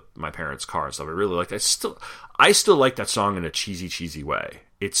outside of my parents' car and stuff. I really liked it. I still like that song in a cheesy way.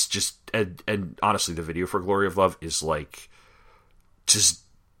 It's just, and honestly, the video for Glory of Love is like, just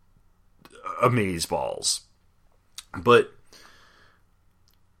amazeballs. But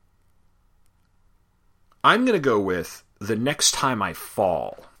I'm going to go with The Next Time I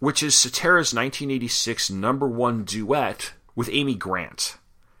Fall, which is Cetera's 1986 #1 duet with Amy Grant.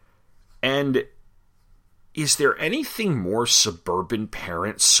 And is there anything more suburban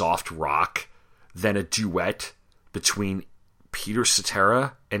parent soft rock than a duet between Peter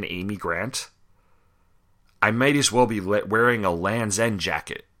Cetera and Amy Grant? I might as well be wearing a Land's End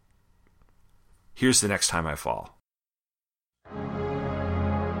jacket. Here's The Next Time I Fall.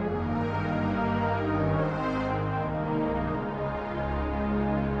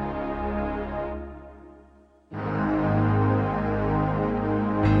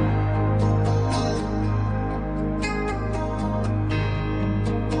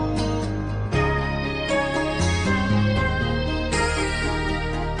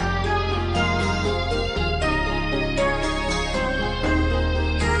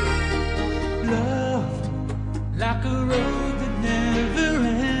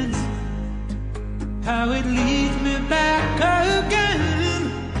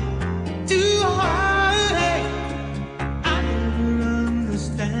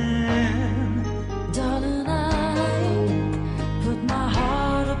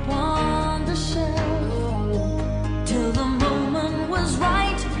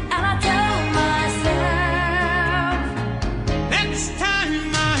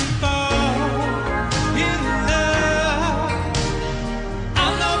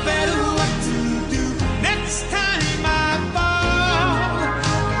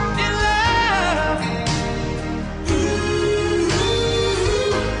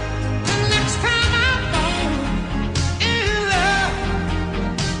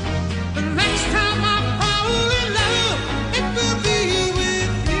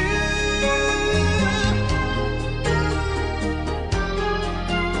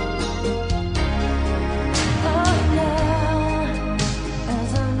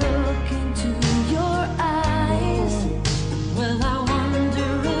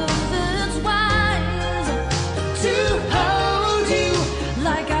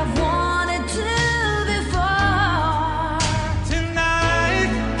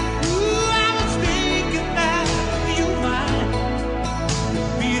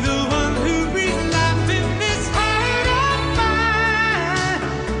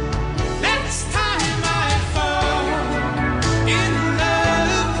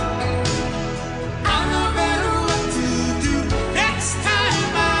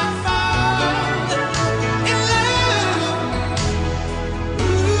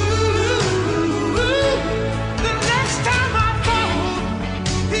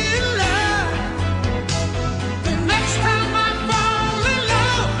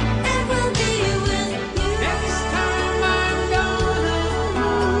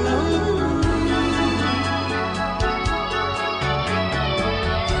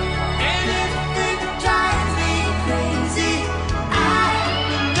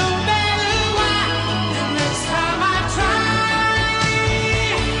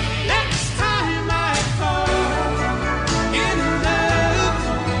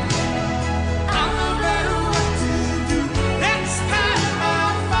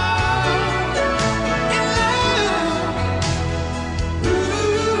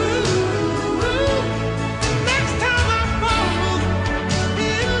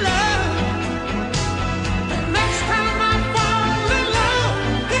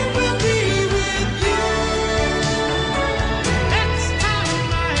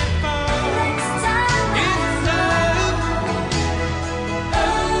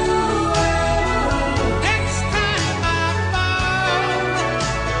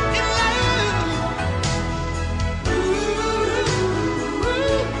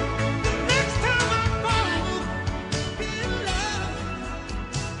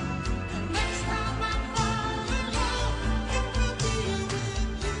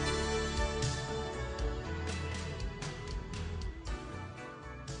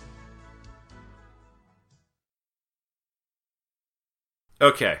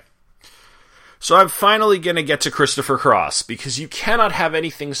 Okay. So I'm finally going to get to Christopher Cross, because you cannot have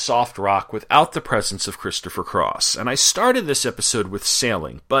anything soft rock without the presence of Christopher Cross. And I started this episode with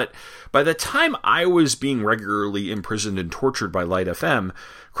Sailing, but by the time I was being regularly imprisoned and tortured by Light FM,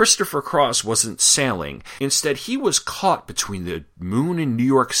 Christopher Cross wasn't sailing. Instead, he was caught between the moon and New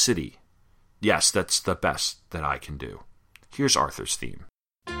York City. Yes, that's the best that I can do. Here's Arthur's theme.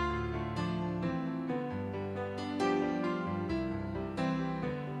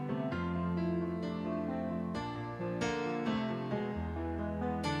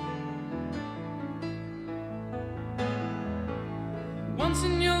 Once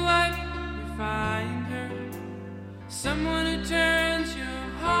in your life you find her, someone who turns your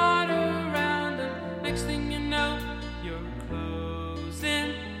heart around, and next thing you know, you're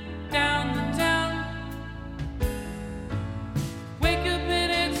closing down the town. Wake up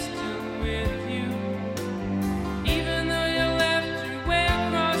and it's still with you, even though you left her way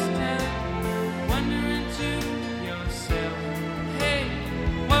across town. Wondering to yourself, hey,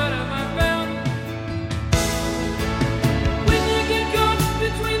 what have I found? When you get caught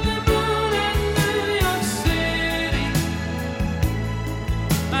between the moon and New York City,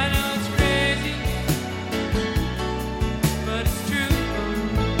 I know it's crazy, but it's true.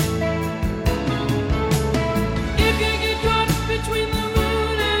 If you get caught between the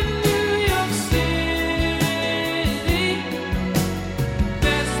moon and New York City,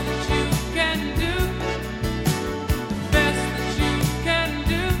 best that you can do, best that you can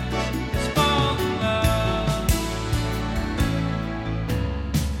do is fall in love.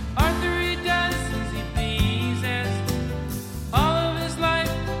 Arthur, he does as he pleases. All of his life,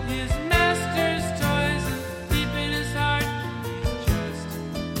 his master's toys, and deep in his heart,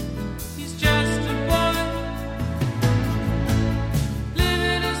 he's just a boy.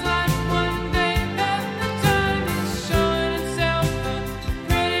 Living his life one day at a time. He's showing himself a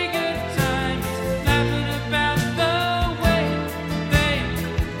pretty good time. He's laughing about the way they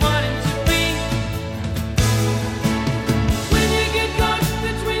want him to be. When you get caught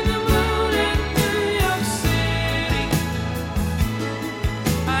between the moon and New York City,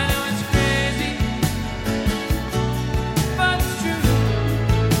 I know it's crazy, but it's true.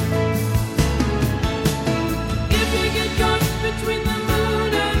 If you get caught between the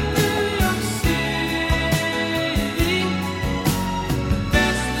moon and New York City,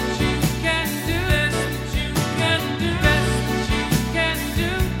 best that you can do, best that you can do, best that you can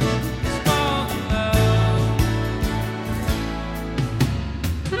do is fall in love.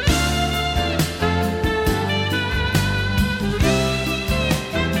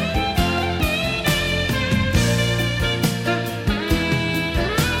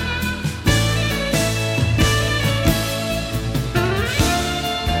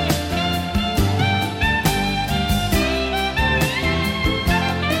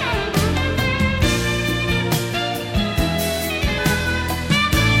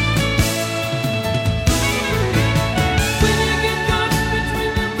 When you get caught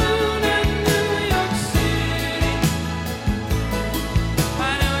between the moon and New York City, I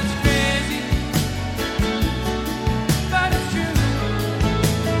know it's crazy, but it's true.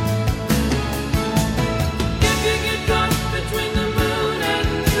 If you get caught between the moon and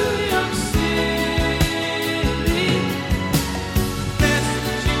New York City, best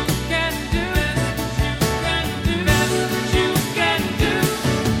that you can do, best that you can do, best that you can do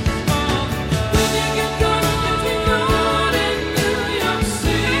is fall in love. When you get caught between the moon and New York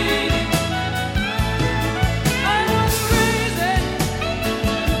City, I know it's crazy,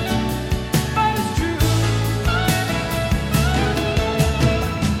 but it's true. If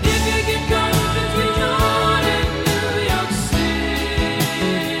you get caught between the moon and New York City,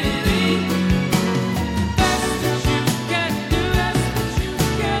 best that you can do, best that you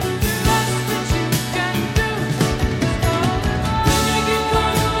can do, best that you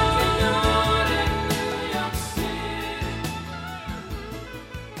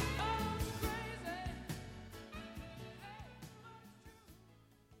do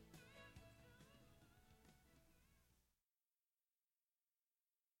is fall in love. When you get caught between the moon and New York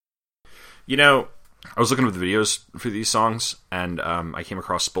City, You know, I was looking at the videos for these songs, and I came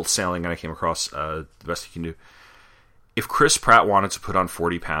across both Sailing and I came across The Best You Can Do. If Chris Pratt wanted to put on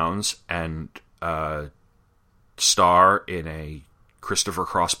 40 pounds and star in a Christopher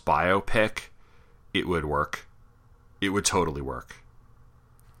Cross biopic, it would work. It would totally work.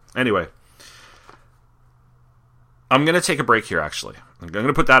 Anyway, I'm going to take a break here, actually. I'm going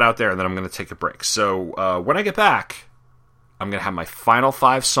to put that out there, and then I'm going to take a break. So when I get back, I'm going to have my final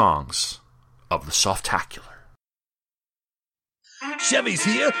 5 songs of the Softacular. Chevy's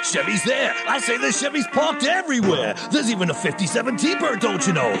here, Chevy's there. I say there's Chevys parked everywhere. There's even a 57 T-Bird, don't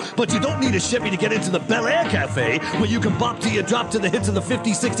you know? But you don't need a Chevy to get into the Bel Air Cafe, where you can bop to your drop to the hits of the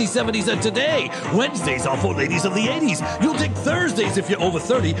 50s, 60s, 70s, and today. Wednesdays are for ladies of the 80s. You'll dig Thursdays if you're over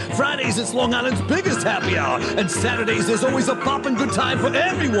 30. Fridays, it's Long Island's biggest happy hour. And Saturdays, there's always a poppin' good time for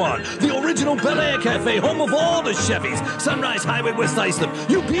everyone. The original Bel Air Cafe, home of all the Chevys. Sunrise Highway, West Islip.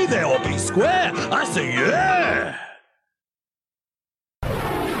 You be there or be square. I say yeah.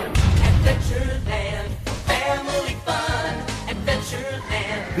 Adventureland, family fun.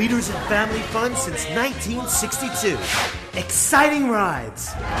 Adventureland. Leaders in family fun since 1962. Exciting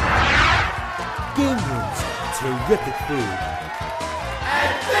rides. Game rooms. Terrific food.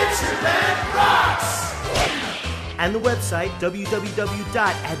 Adventureland rocks! And the website,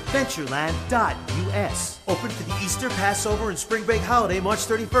 www.adventureland.us. Open for the Easter, Passover, and Spring Break holiday, March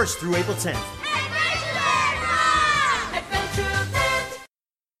 31st through April 10th. Adventureland rocks! Adventureland!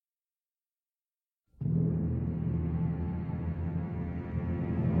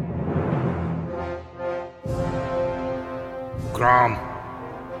 Grom,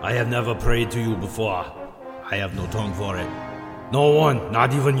 I have never prayed to you before. I have no tongue for it. No one,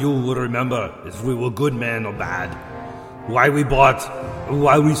 not even you, will remember if we were good men or bad. Why we bought,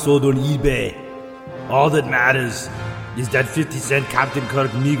 why we sold on eBay. All that matters is that 50-cent Captain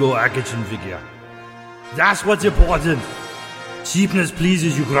Kirk Mego action figure. That's what's important. Cheapness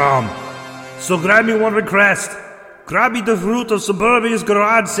pleases you, Grom. So grab me one request. Grab me the fruit of Suburbia's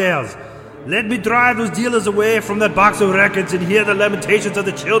garage sales. Let me drive those dealers away from that box of records and hear the lamentations of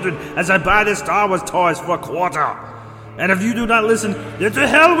the children as I buy their Star Wars toys for a quarter. And if you do not listen, then to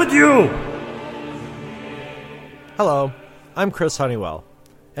hell with you! Hello, I'm Chris Honeywell,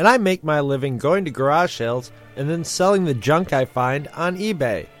 and I make my living going to garage sales and then selling the junk I find on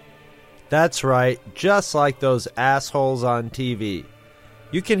eBay. That's right, just like those assholes on TV.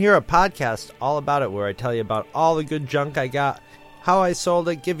 You can hear a podcast all about it where I tell you about all the good junk I got, how I sold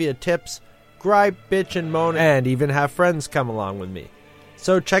it, give you tips, gripe, bitch, and moan, and even have friends come along with me.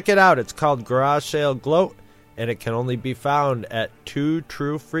 So check it out. It's called Garage Sale Gloat, and it can only be found at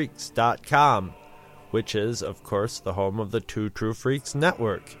twotruefreaks.com, which is, of course, the home of the Two True Freaks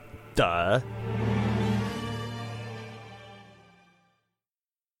Network. Duh.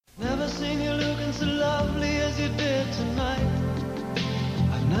 Never seen you looking so lovely as you did tonight.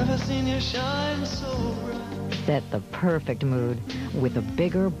 I've never seen you shine so bright. Set the perfect mood with a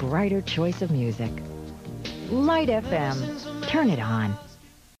bigger, brighter choice of music. Light FM. Turn it on.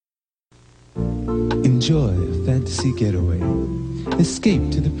 Enjoy a fantasy getaway.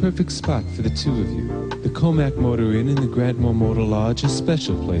 Escape to the perfect spot for the two of you. The Comac Motor Inn and the Grantmore Motor Lodge are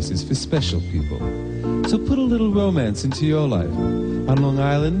special places for special people. So put a little romance into your life. On Long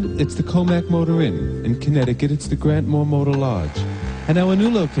Island, it's the Comac Motor Inn. In Connecticut, it's the Grantmore Motor Lodge. And our new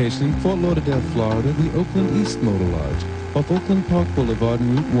location in Fort Lauderdale, Florida, the Oakland East Motor Lodge, off Oakland Park Boulevard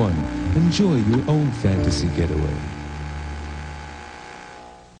and Route 1. Enjoy your own fantasy getaway.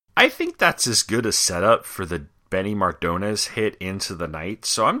 I think that's as good a setup for the Benny Mardones hit Into the Night,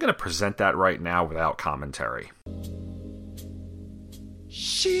 so I'm going to present that right now without commentary.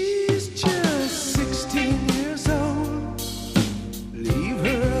 She's just 16 years old. Leave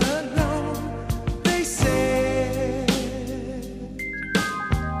her alone, they said.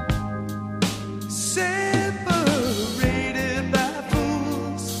 Separated by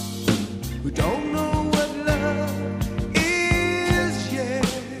fools who don't know what love is yet.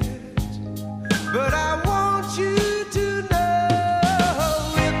 But I want you to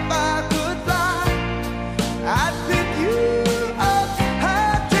know, if I could fly, I'd pick you up,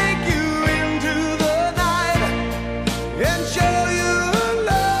 I'd take you into the night.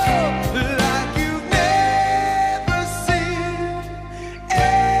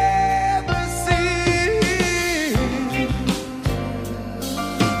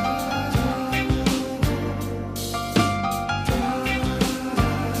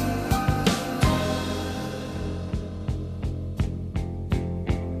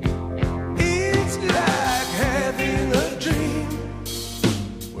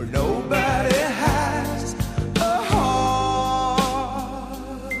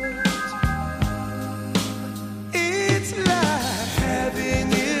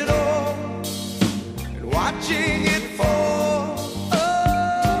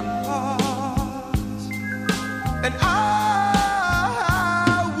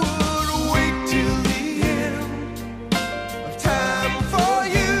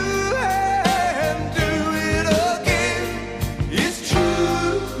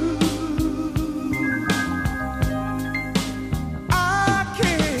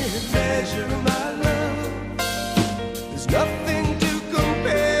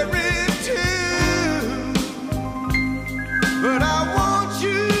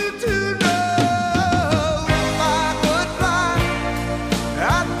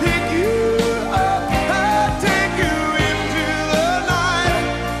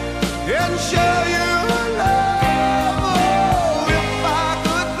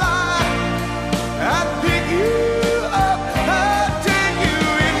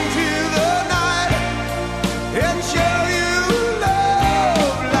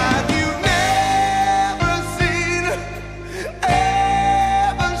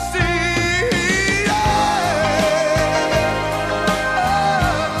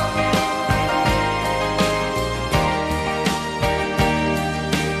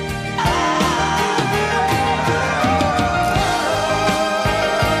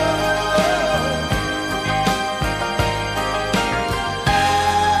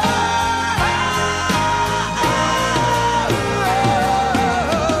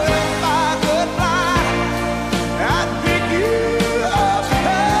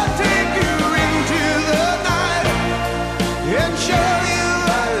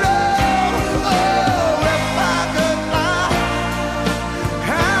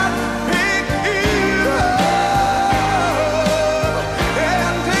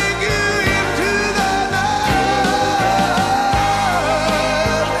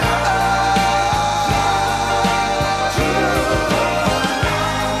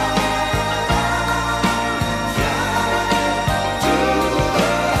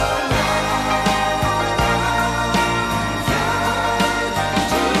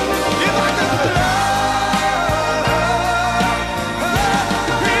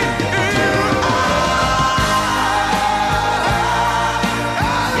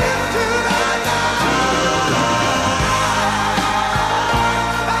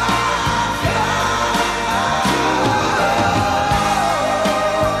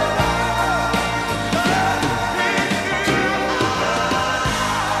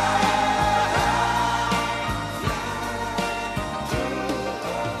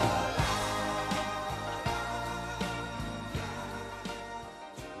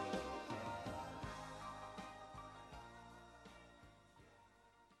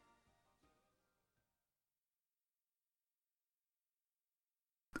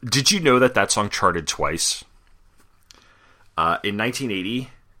 Did you know that song charted twice? In 1980,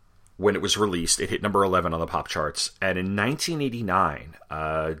 when it was released, it hit number 11 on the pop charts. And in 1989,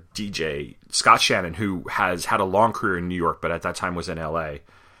 DJ Scott Shannon, who has had a long career in New York, but at that time was in LA,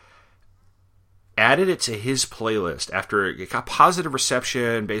 added it to his playlist after it got positive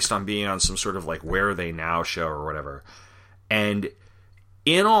reception based on being on some sort of like Where Are They Now show or whatever. And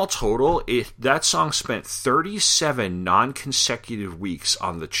in all total, that song spent 37 non-consecutive weeks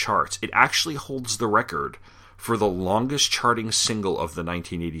on the charts. It actually holds the record for the longest charting single of the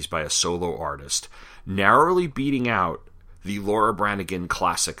 1980s by a solo artist, narrowly beating out the Laura Branigan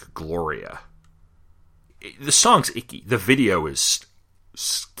classic Gloria. The song's icky. The video is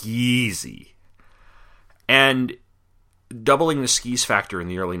skeezy. And doubling the skis factor in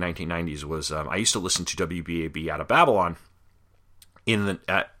the early 1990s was, I used to listen to WBAB out of Babylon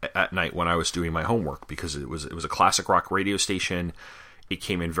at night when I was doing my homework, because it was a classic rock radio station. It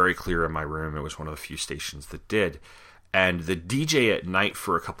came in very clear in my room. It was one of the few stations that did. And the DJ at night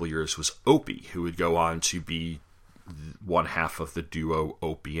for a couple of years was Opie, who would go on to be one half of the duo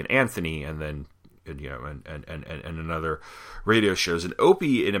Opie and Anthony, and then and another radio shows. And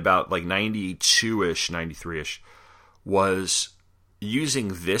Opie, in about like 92-ish, 93-ish, was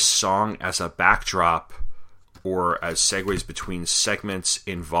using this song as a backdrop or as segues between segments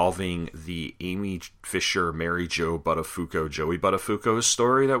involving the Amy Fisher, Mary Jo Buttafuoco, Joey Buttafuoco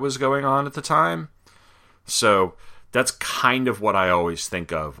story that was going on at the time. So that's kind of what I always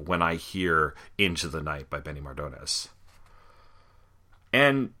think of when I hear Into the Night by Benny Mardones.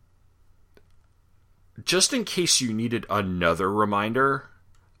 And just in case you needed another reminder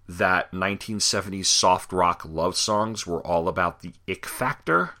that 1970s soft rock love songs were all about the ick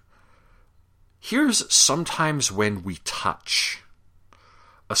factor, here's Sometimes When We Touch,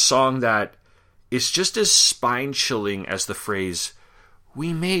 a song that is just as spine-chilling as the phrase,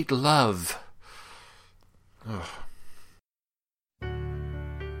 "We made love." Ugh.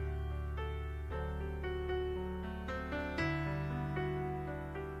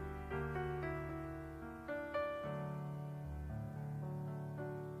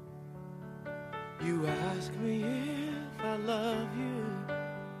 You ask me if I love you,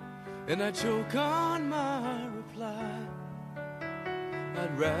 and I choke on my reply.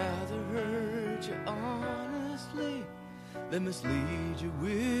 I'd rather hurt you honestly than mislead you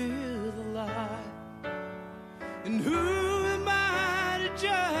with a lie. And who am I to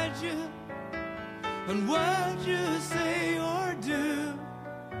judge you on what you say or do?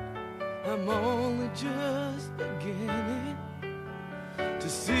 I'm only just beginning to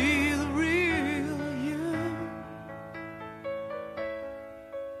see the real you.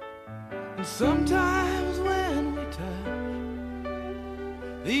 And sometimes when we touch,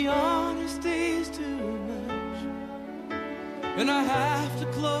 the honesty's too much, and I have to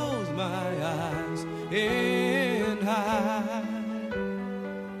close my eyes and hide.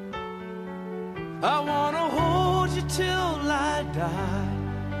 I wanna hold you till I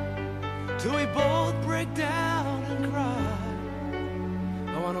die, till we both break down and cry.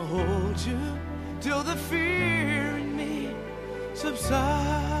 I wanna hold you till the fear in me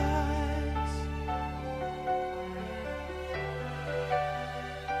subsides.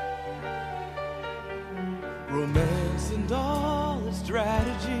 Romance and all its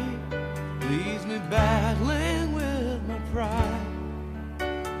strategy leaves me battling with my pride.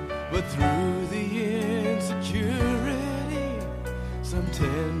 But through the insecurity, some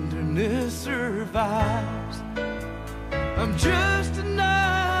tenderness survives. I'm just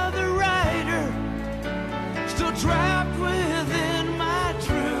another writer, still trapped within my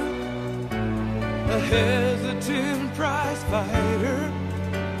truth. A hesitant prize fighter,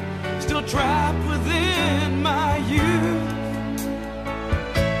 still trapped within my youth.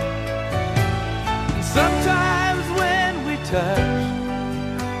 And sometimes when we touch,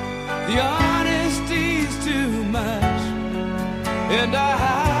 the honesty's too much, and I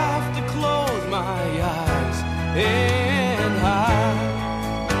have to close my eyes and hide.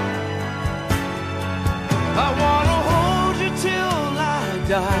 I wanna hold you till I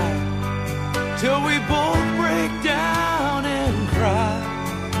die, till we both break down and cry.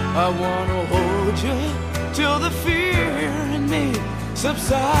 I wanna hold you till the fear in me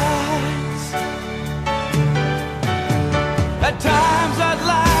subsides. At times I'd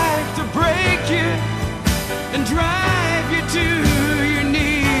like to break you and drive you to your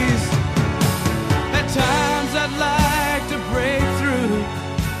knees. At times I'd like to break through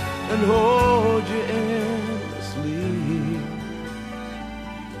and hold you endlessly.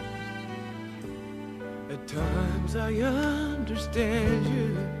 At times I understand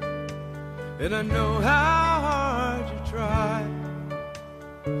you, and I know how hard you try.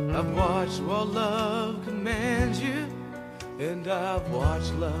 I've watched while love commands you, and I've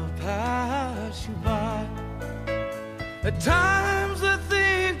watched love pass you by. At times I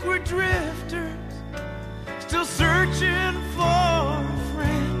think we're drifters, still searching for a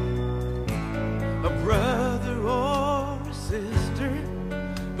friend, a brother or a sister.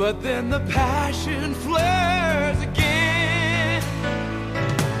 But then the passion flares again.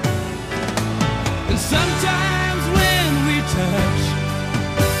 And sometimes when we touch,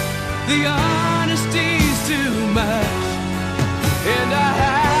 the honesty's too much, and I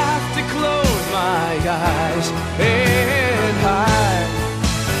have to close my eyes and hide.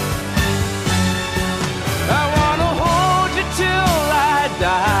 I wanna hold you till I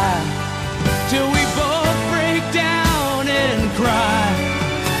die, till we both break down and cry.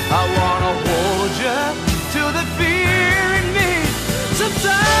 I wanna hold you till the fear in me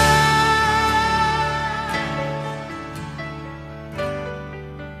subsides.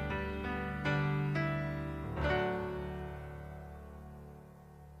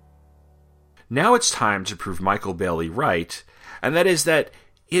 Now it's time to prove Michael Bailey right, and that is that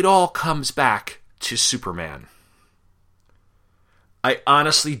it all comes back to Superman. I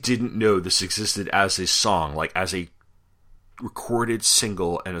honestly didn't know this existed as a song, like as a recorded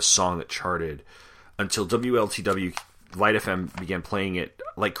single and a song that charted, until WLTW Light FM began playing it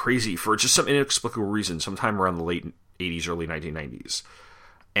like crazy for just some inexplicable reason sometime around the late 80s, early 1990s.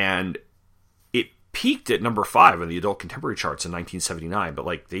 And it peaked at number 5 in the adult contemporary charts in 1979, but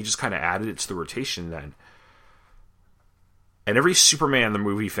like they just kind of added it to the rotation then. And every Superman the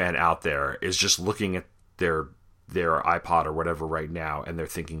movie fan out there is just looking at their iPod or whatever right now, and they're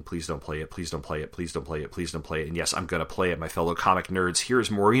thinking, please don't play it, please don't play it, please don't play it, please don't play it. And yes, I'm going to play it, my fellow comic nerds. Here's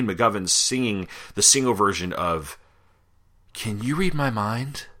Maureen McGovern singing the single version of Can You Read My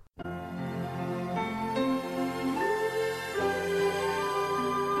Mind?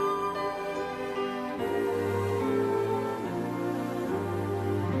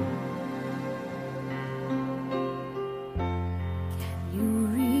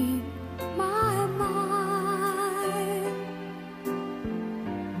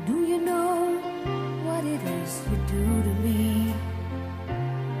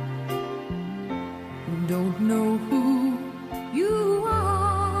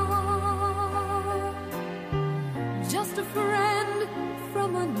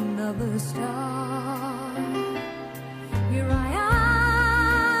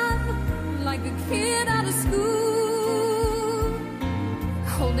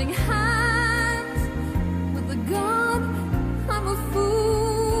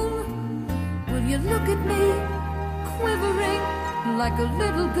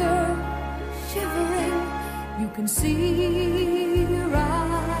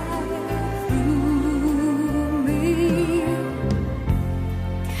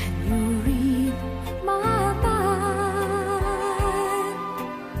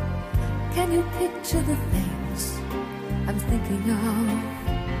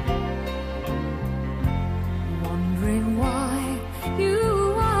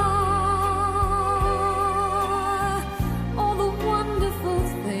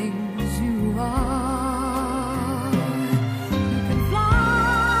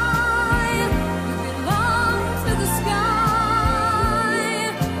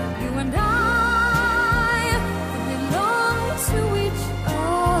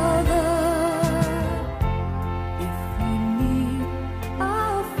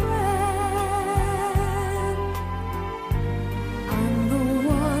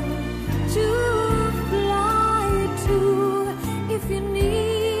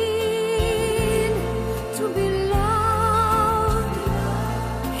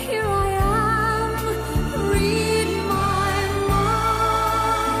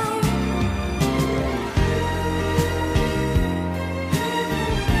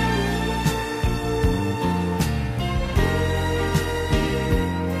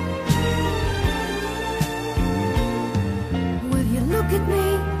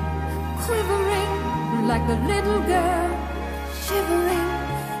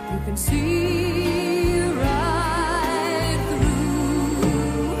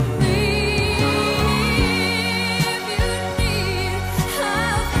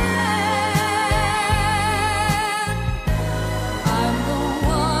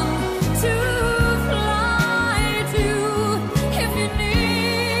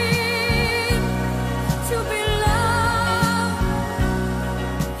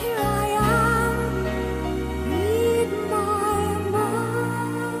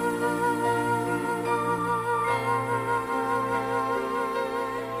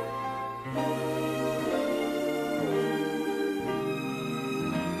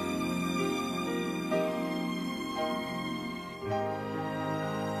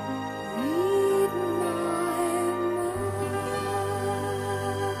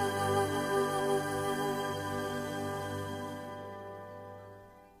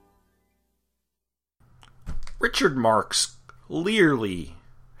 Richard Marx clearly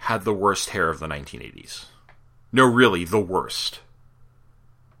had the worst hair of the 1980s. No, really, the worst.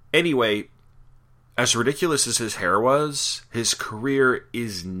 Anyway, as ridiculous as his hair was, his career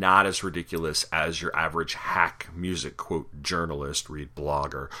is not as ridiculous as your average hack music, quote, journalist, read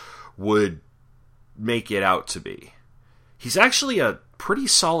blogger, would make it out to be. He's actually a pretty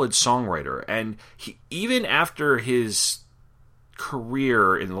solid songwriter, and even after his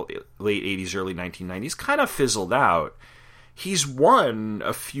career in the late 80s, early 1990s kind of fizzled out, he's won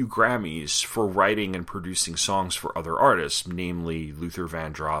a few Grammys for writing and producing songs for other artists, namely Luther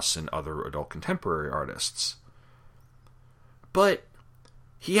Vandross and other adult contemporary artists. But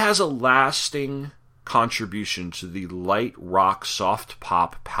he has a lasting contribution to the light rock, soft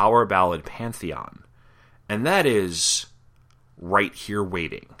pop, power ballad pantheon, and that is Right Here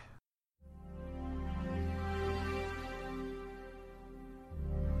Waiting.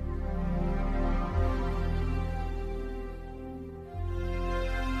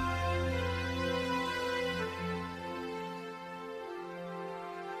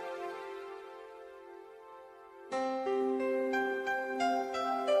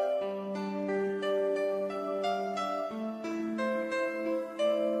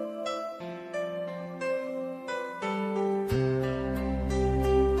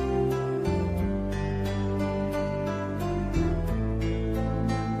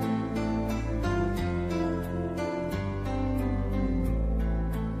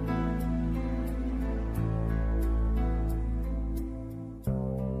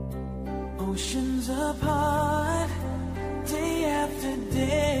 Oceans apart, day after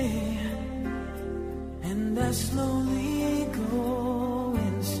day, and I slowly go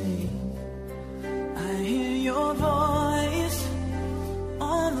insane. I hear your voice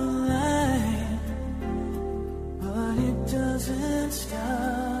on the line, but it doesn't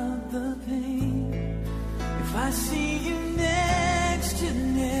stop the pain. If I see you next to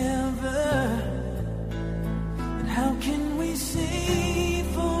never, then how can we say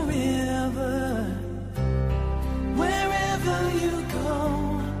forever? Wherever you go,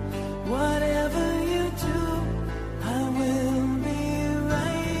 whatever you do, I will be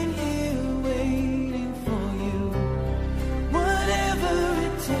right here waiting for you. Whatever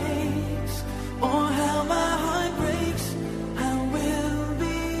it takes, or how my heart breaks, I will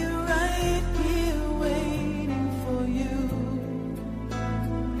be right here waiting for you.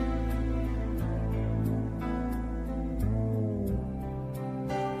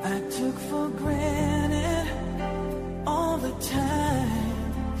 I took for granted all the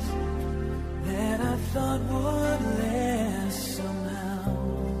times that I thought would last somehow.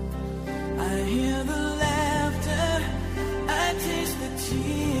 I hear the laughter, I taste the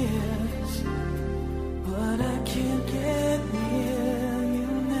tears, but I can't get near you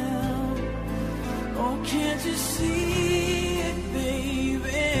now. Oh, can't you see it,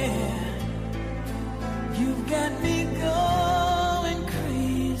 baby? You've got me going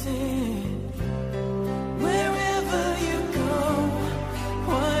crazy. Wherever you go,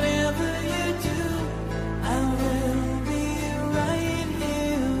 whatever you do, I will be right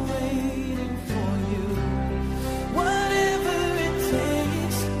here waiting for you. Whatever it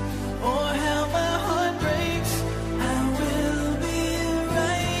takes, or how my heart breaks, I will be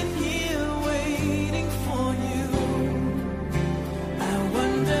right here waiting for you. I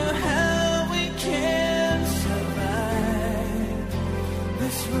wonder how we can survive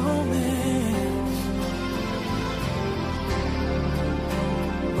this romance.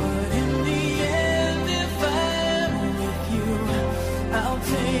 But in the end, if I'm with you, I'll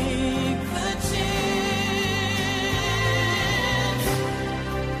take the chance.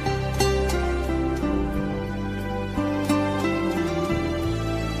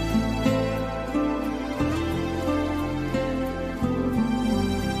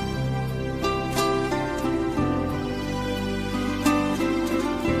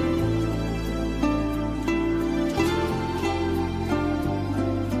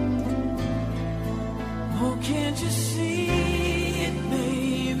 Oh, can't you see it,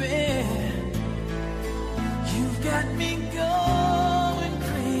 baby?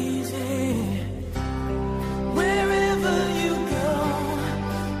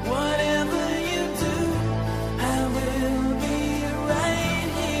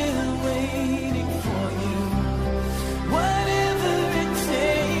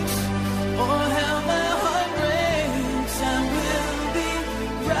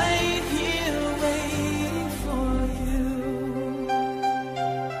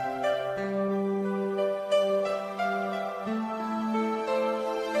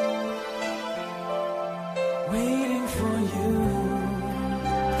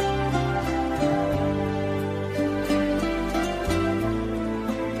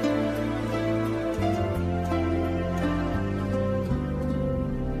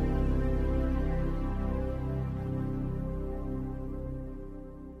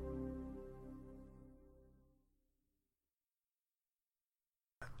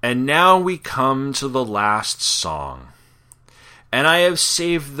 And now we come to the last song. And I have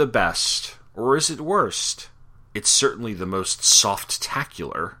saved the best, or is it worst? It's certainly the most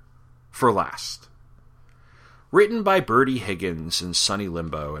soft-tacular, for last. Written by Bertie Higgins and Sonny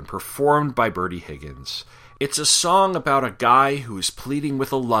Limbo, and performed by Bertie Higgins, it's a song about a guy who is pleading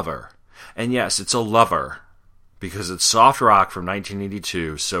with a lover. And yes, it's a lover, because it's soft rock from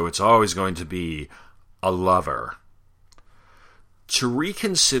 1982, so it's always going to be a lover. To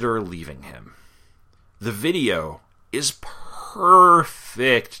reconsider leaving him. The video is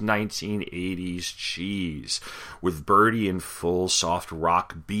perfect 1980s cheese, with Bertie in full soft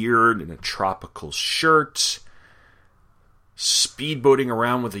rock beard and a tropical shirt, speedboating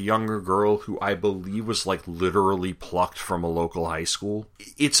around with a younger girl who I believe was like literally plucked from a local high school.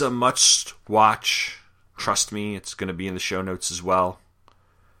 It's a must-watch. Trust me, it's going to be in the show notes as well.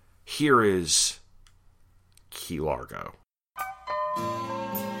 Here is Key Largo.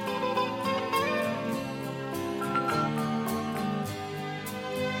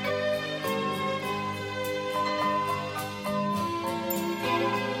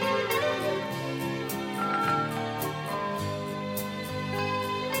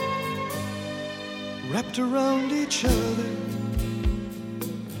 Wrapped around each other,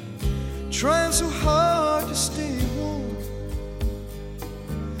 trying so hard to stay warm.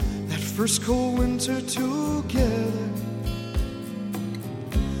 That first cold winter together,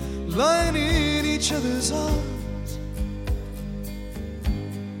 lying in each other's arms,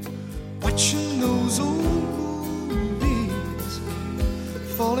 watching those old movies,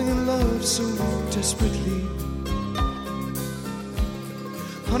 falling in love so desperately.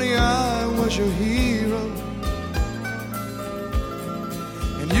 Honey, I was your hero,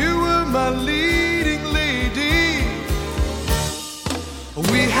 and you were my leading lady.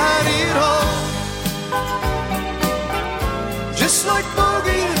 We had it all, just like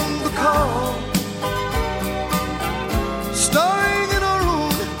Bogey and Bacall, starring in our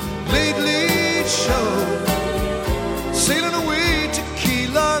own late, late show, sailing away to Key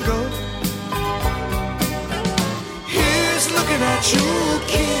Largo. Here's looking at you,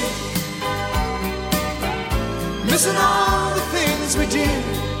 kid, missing all the things we did.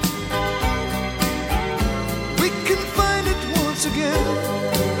 We can find it once again,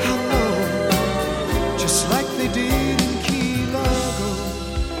 how long, just like they did in Key Largo.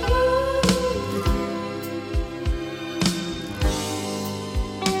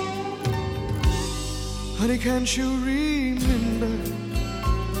 Honey, can't you remember?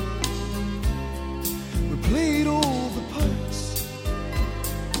 We played all the parts,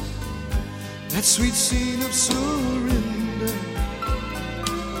 that sweet scene of surrender,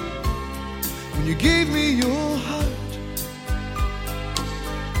 when you gave me your heart.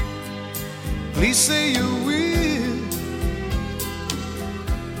 Please say you will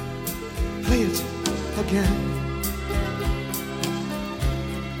play it again,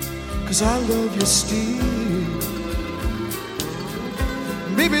 'cause I love you still.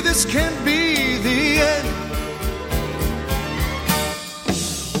 Maybe this can't be the end.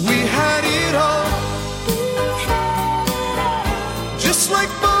 We had it all, just like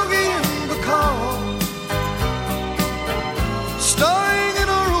Bogey and Bacall, starring in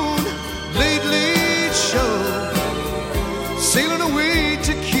our own late, late show, sailing away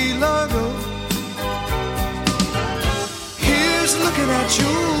to Key Largo. Here's looking at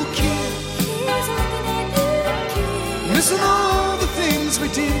you, kid, missing all the things we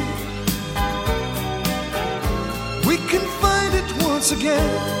did. We can find it once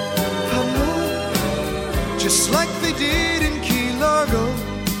again, I know, just like they did in Key Largo.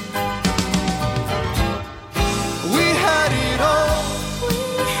 We had it all,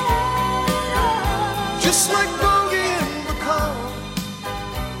 just like Bogey and Bacall,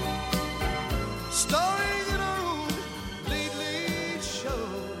 starring in our own late, late show,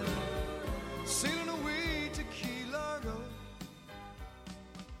 sailing away to Key Largo.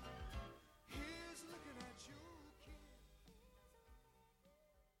 Here's looking at you.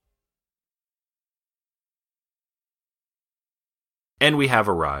 And we have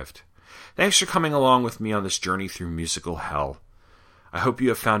arrived. Thanks for coming along with me on this journey through musical hell. I hope you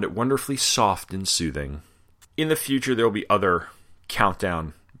have found it wonderfully soft and soothing. In the future, there will be other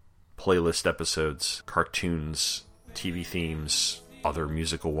countdown playlist episodes, cartoons, TV themes, other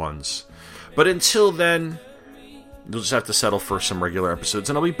musical ones. But until then, you'll just have to settle for some regular episodes,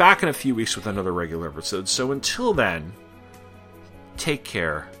 and I'll be back in a few weeks with another regular episode. So until then, take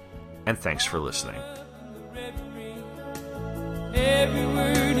care, and thanks for listening. Every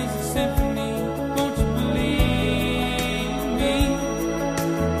word is a symphony, don't you believe me?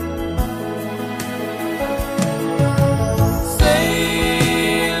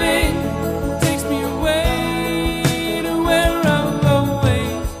 Sail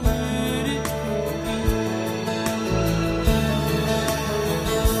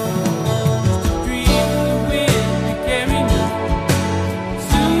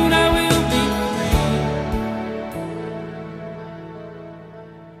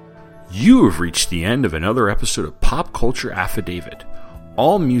You have reached the end of another episode of Pop Culture Affidavit.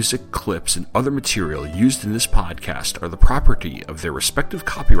 All music, clips, and other material used in this podcast are the property of their respective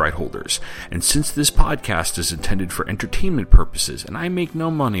copyright holders, and since this podcast is intended for entertainment purposes and I make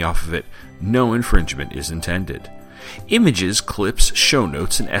no money off of it, no infringement is intended. Images, clips, show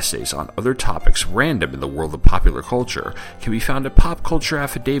notes, and essays on other topics random in the world of popular culture can be found at Pop Culture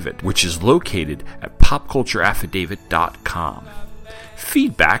Affidavit, which is located at popcultureaffidavit.com.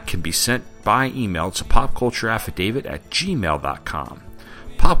 Feedback can be sent by email to popcultureaffidavit@gmail.com.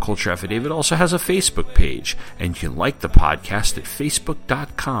 Pop Culture Affidavit also has a Facebook page, and you can like the podcast at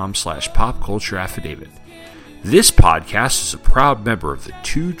facebook.com/popcultureaffidavit. This podcast is a proud member of the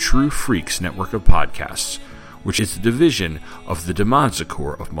Two True Freaks network of podcasts, which is a division of the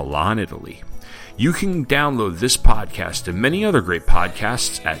Demanzacor of Milan, Italy. You can download this podcast and many other great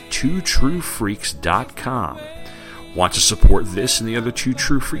podcasts at twotruefreaks.com. Want to support this and the other Two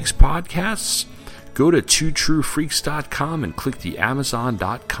True Freaks podcasts? Go to twotruefreaks.com and click the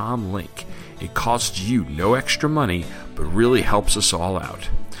amazon.com link. It costs you no extra money, but really helps us all out.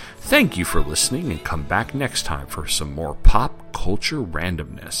 Thank you for listening, and come back next time for some more pop culture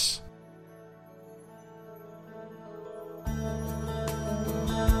randomness.